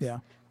prisons. Yeah.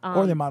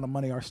 Or the amount of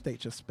money our state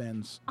just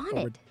spends on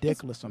a it.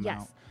 ridiculous amount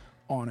Yes.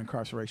 on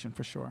incarceration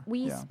for sure. We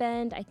yeah.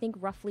 spend, I think,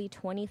 roughly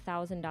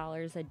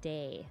 $20,000 a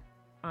day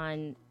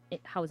on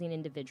housing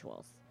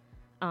individuals.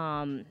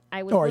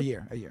 I was a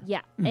year.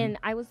 Yeah, and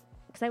I was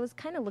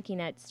kind of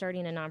looking at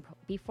starting a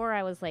before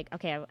I was like,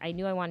 okay, I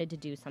knew I wanted to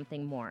do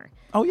something more.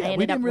 Oh yeah, I we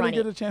ended didn't up really running.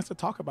 get a chance to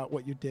talk about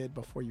what you did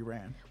before you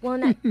ran. Well,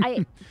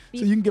 So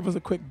you can give us a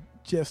quick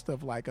gist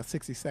of like a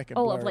 60-second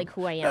of blurb like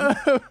who I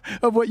am.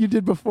 of what you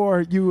did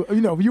before you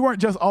weren't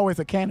just always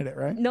a candidate,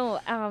 right? No,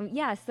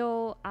 yeah.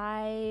 So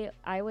I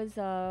was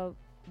a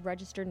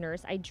registered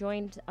nurse. I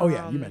joined. Oh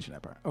yeah, you mentioned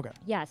that part. Okay.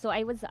 Yeah, so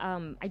I was.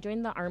 I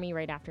joined the Army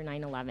right after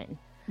 9/11,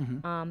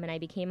 and I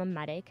became a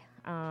medic,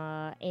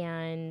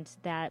 and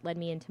that led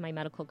me into my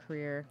medical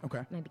career. Okay.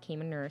 And I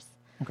became a nurse,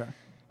 Okay.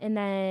 and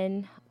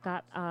then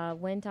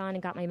went on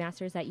and got my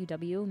master's at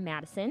UW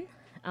Madison,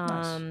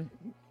 Nice.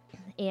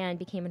 and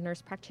became a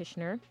nurse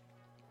practitioner,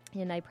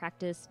 and I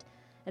practiced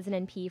as an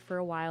NP for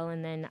a while,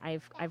 and then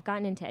I've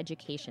gotten into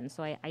education.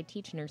 So I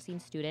teach nursing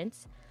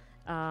students.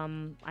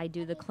 I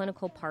do the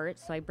clinical part,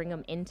 so I bring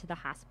them into the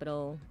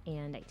hospital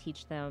and I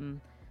teach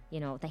them,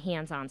 the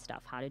hands-on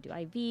stuff, how to do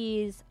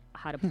IVs,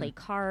 how to play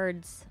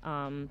cards.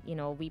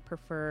 We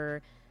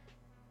prefer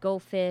Go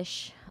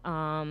Fish.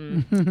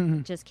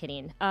 Just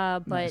kidding.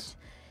 Nice.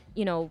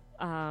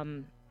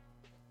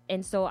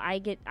 And so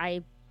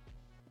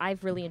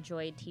I've really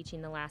enjoyed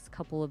teaching the last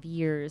couple of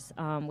years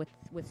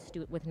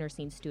with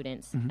nursing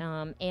students.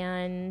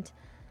 And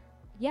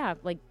yeah,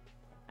 like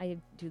I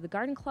do the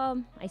garden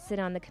club. I sit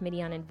on the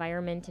committee on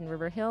environment in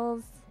River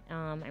Hills.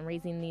 I'm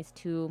raising these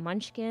 2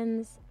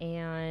 munchkins,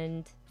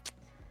 and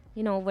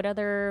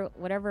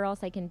whatever else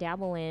I can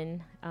dabble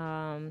in.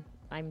 I'm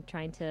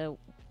trying to,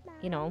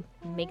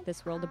 make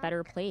this world a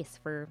better place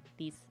for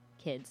these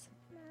kids.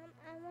 Mom,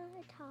 I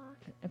want to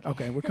talk.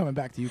 Okay, we're coming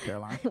back to you,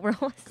 Caroline, We're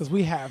almost because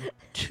we have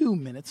 2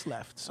 minutes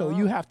left. So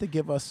you have to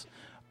give us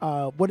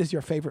what is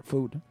your favorite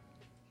food?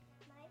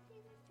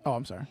 Oh,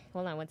 I'm sorry.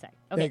 Hold on one sec.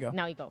 There Okay, you go.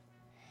 now you go.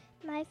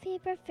 My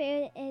favorite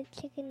food is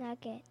chicken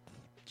nuggets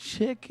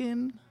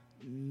Chicken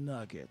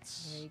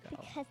nuggets. There you go.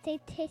 because they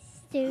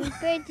taste super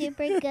duper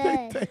They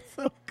good. taste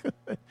so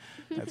good.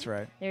 That's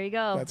right. There you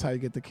go. That's how you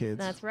get the kids.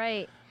 That's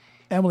right.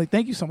 Emily,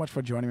 thank you so much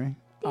for joining me.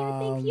 Yeah,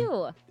 thank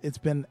you. It's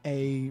been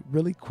a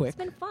really quick, It's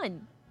been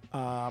fun.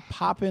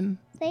 popping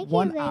Thank you,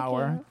 1 thank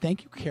hour. you.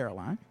 Thank you,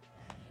 Caroline.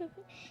 It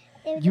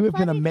was You a have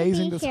been pleasure to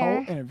amazing be this here.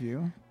 whole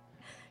interview.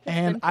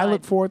 And been I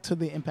look fun. forward to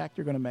the impact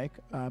you're going to make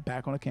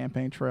back on the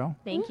campaign trail.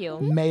 Thank you.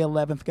 May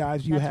 11th,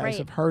 guys. You That's guys right.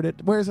 have heard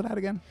it. Where is it at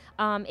again?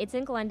 It's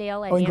in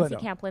Glendale at Oh, in Nancy Glendale.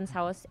 Kaplan's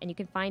house, and you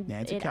can find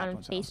Nancy it on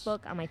Kaplan's house.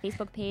 Facebook, on my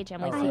Facebook page,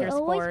 Emily All right. I Seegers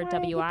always for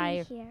wanted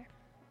WI. to be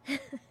here.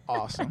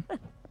 Awesome.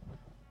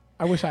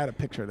 I wish I had a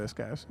picture of this,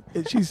 guys.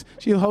 She's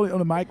holding on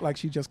the mic like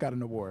she just got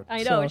an award. I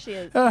know, So, she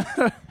is.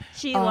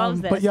 She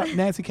loves this. But yeah,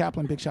 Nancy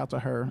Kaplan, big shout to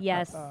her.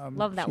 Yes,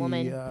 love that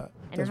woman. She And her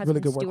does husband really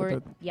good work Stuart.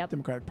 with the Yep.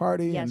 Democratic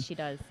Party. Yes, and she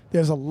does.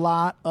 there's a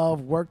lot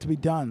of work to be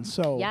done.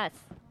 So Yes.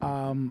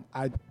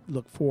 I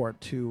look forward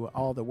to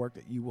all the work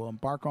that you will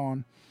embark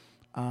on,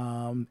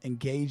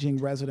 engaging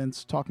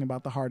residents, talking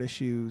about the hard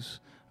issues,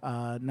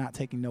 not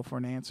taking no for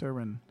an answer,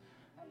 and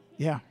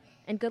yeah.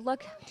 And good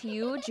luck to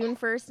you, June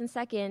 1st and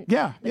 2nd.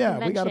 Yeah, the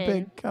yeah, we got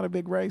convention. a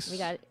big race. We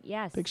got,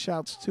 yes. Big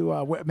shouts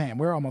to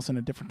we're almost in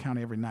a different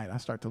county every night. I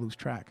start to lose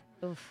track.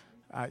 Oof.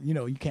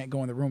 You can't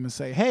go in the room and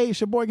say, "Hey, it's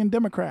Sheboygan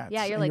Democrats."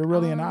 Yeah, you're and like, you're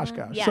really in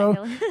Oshkosh. yeah,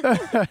 So you're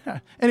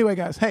like- anyway,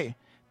 guys, hey,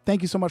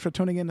 thank you so much for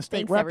tuning in to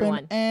State Thanks, Reppin',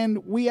 everyone.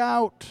 and we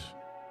out.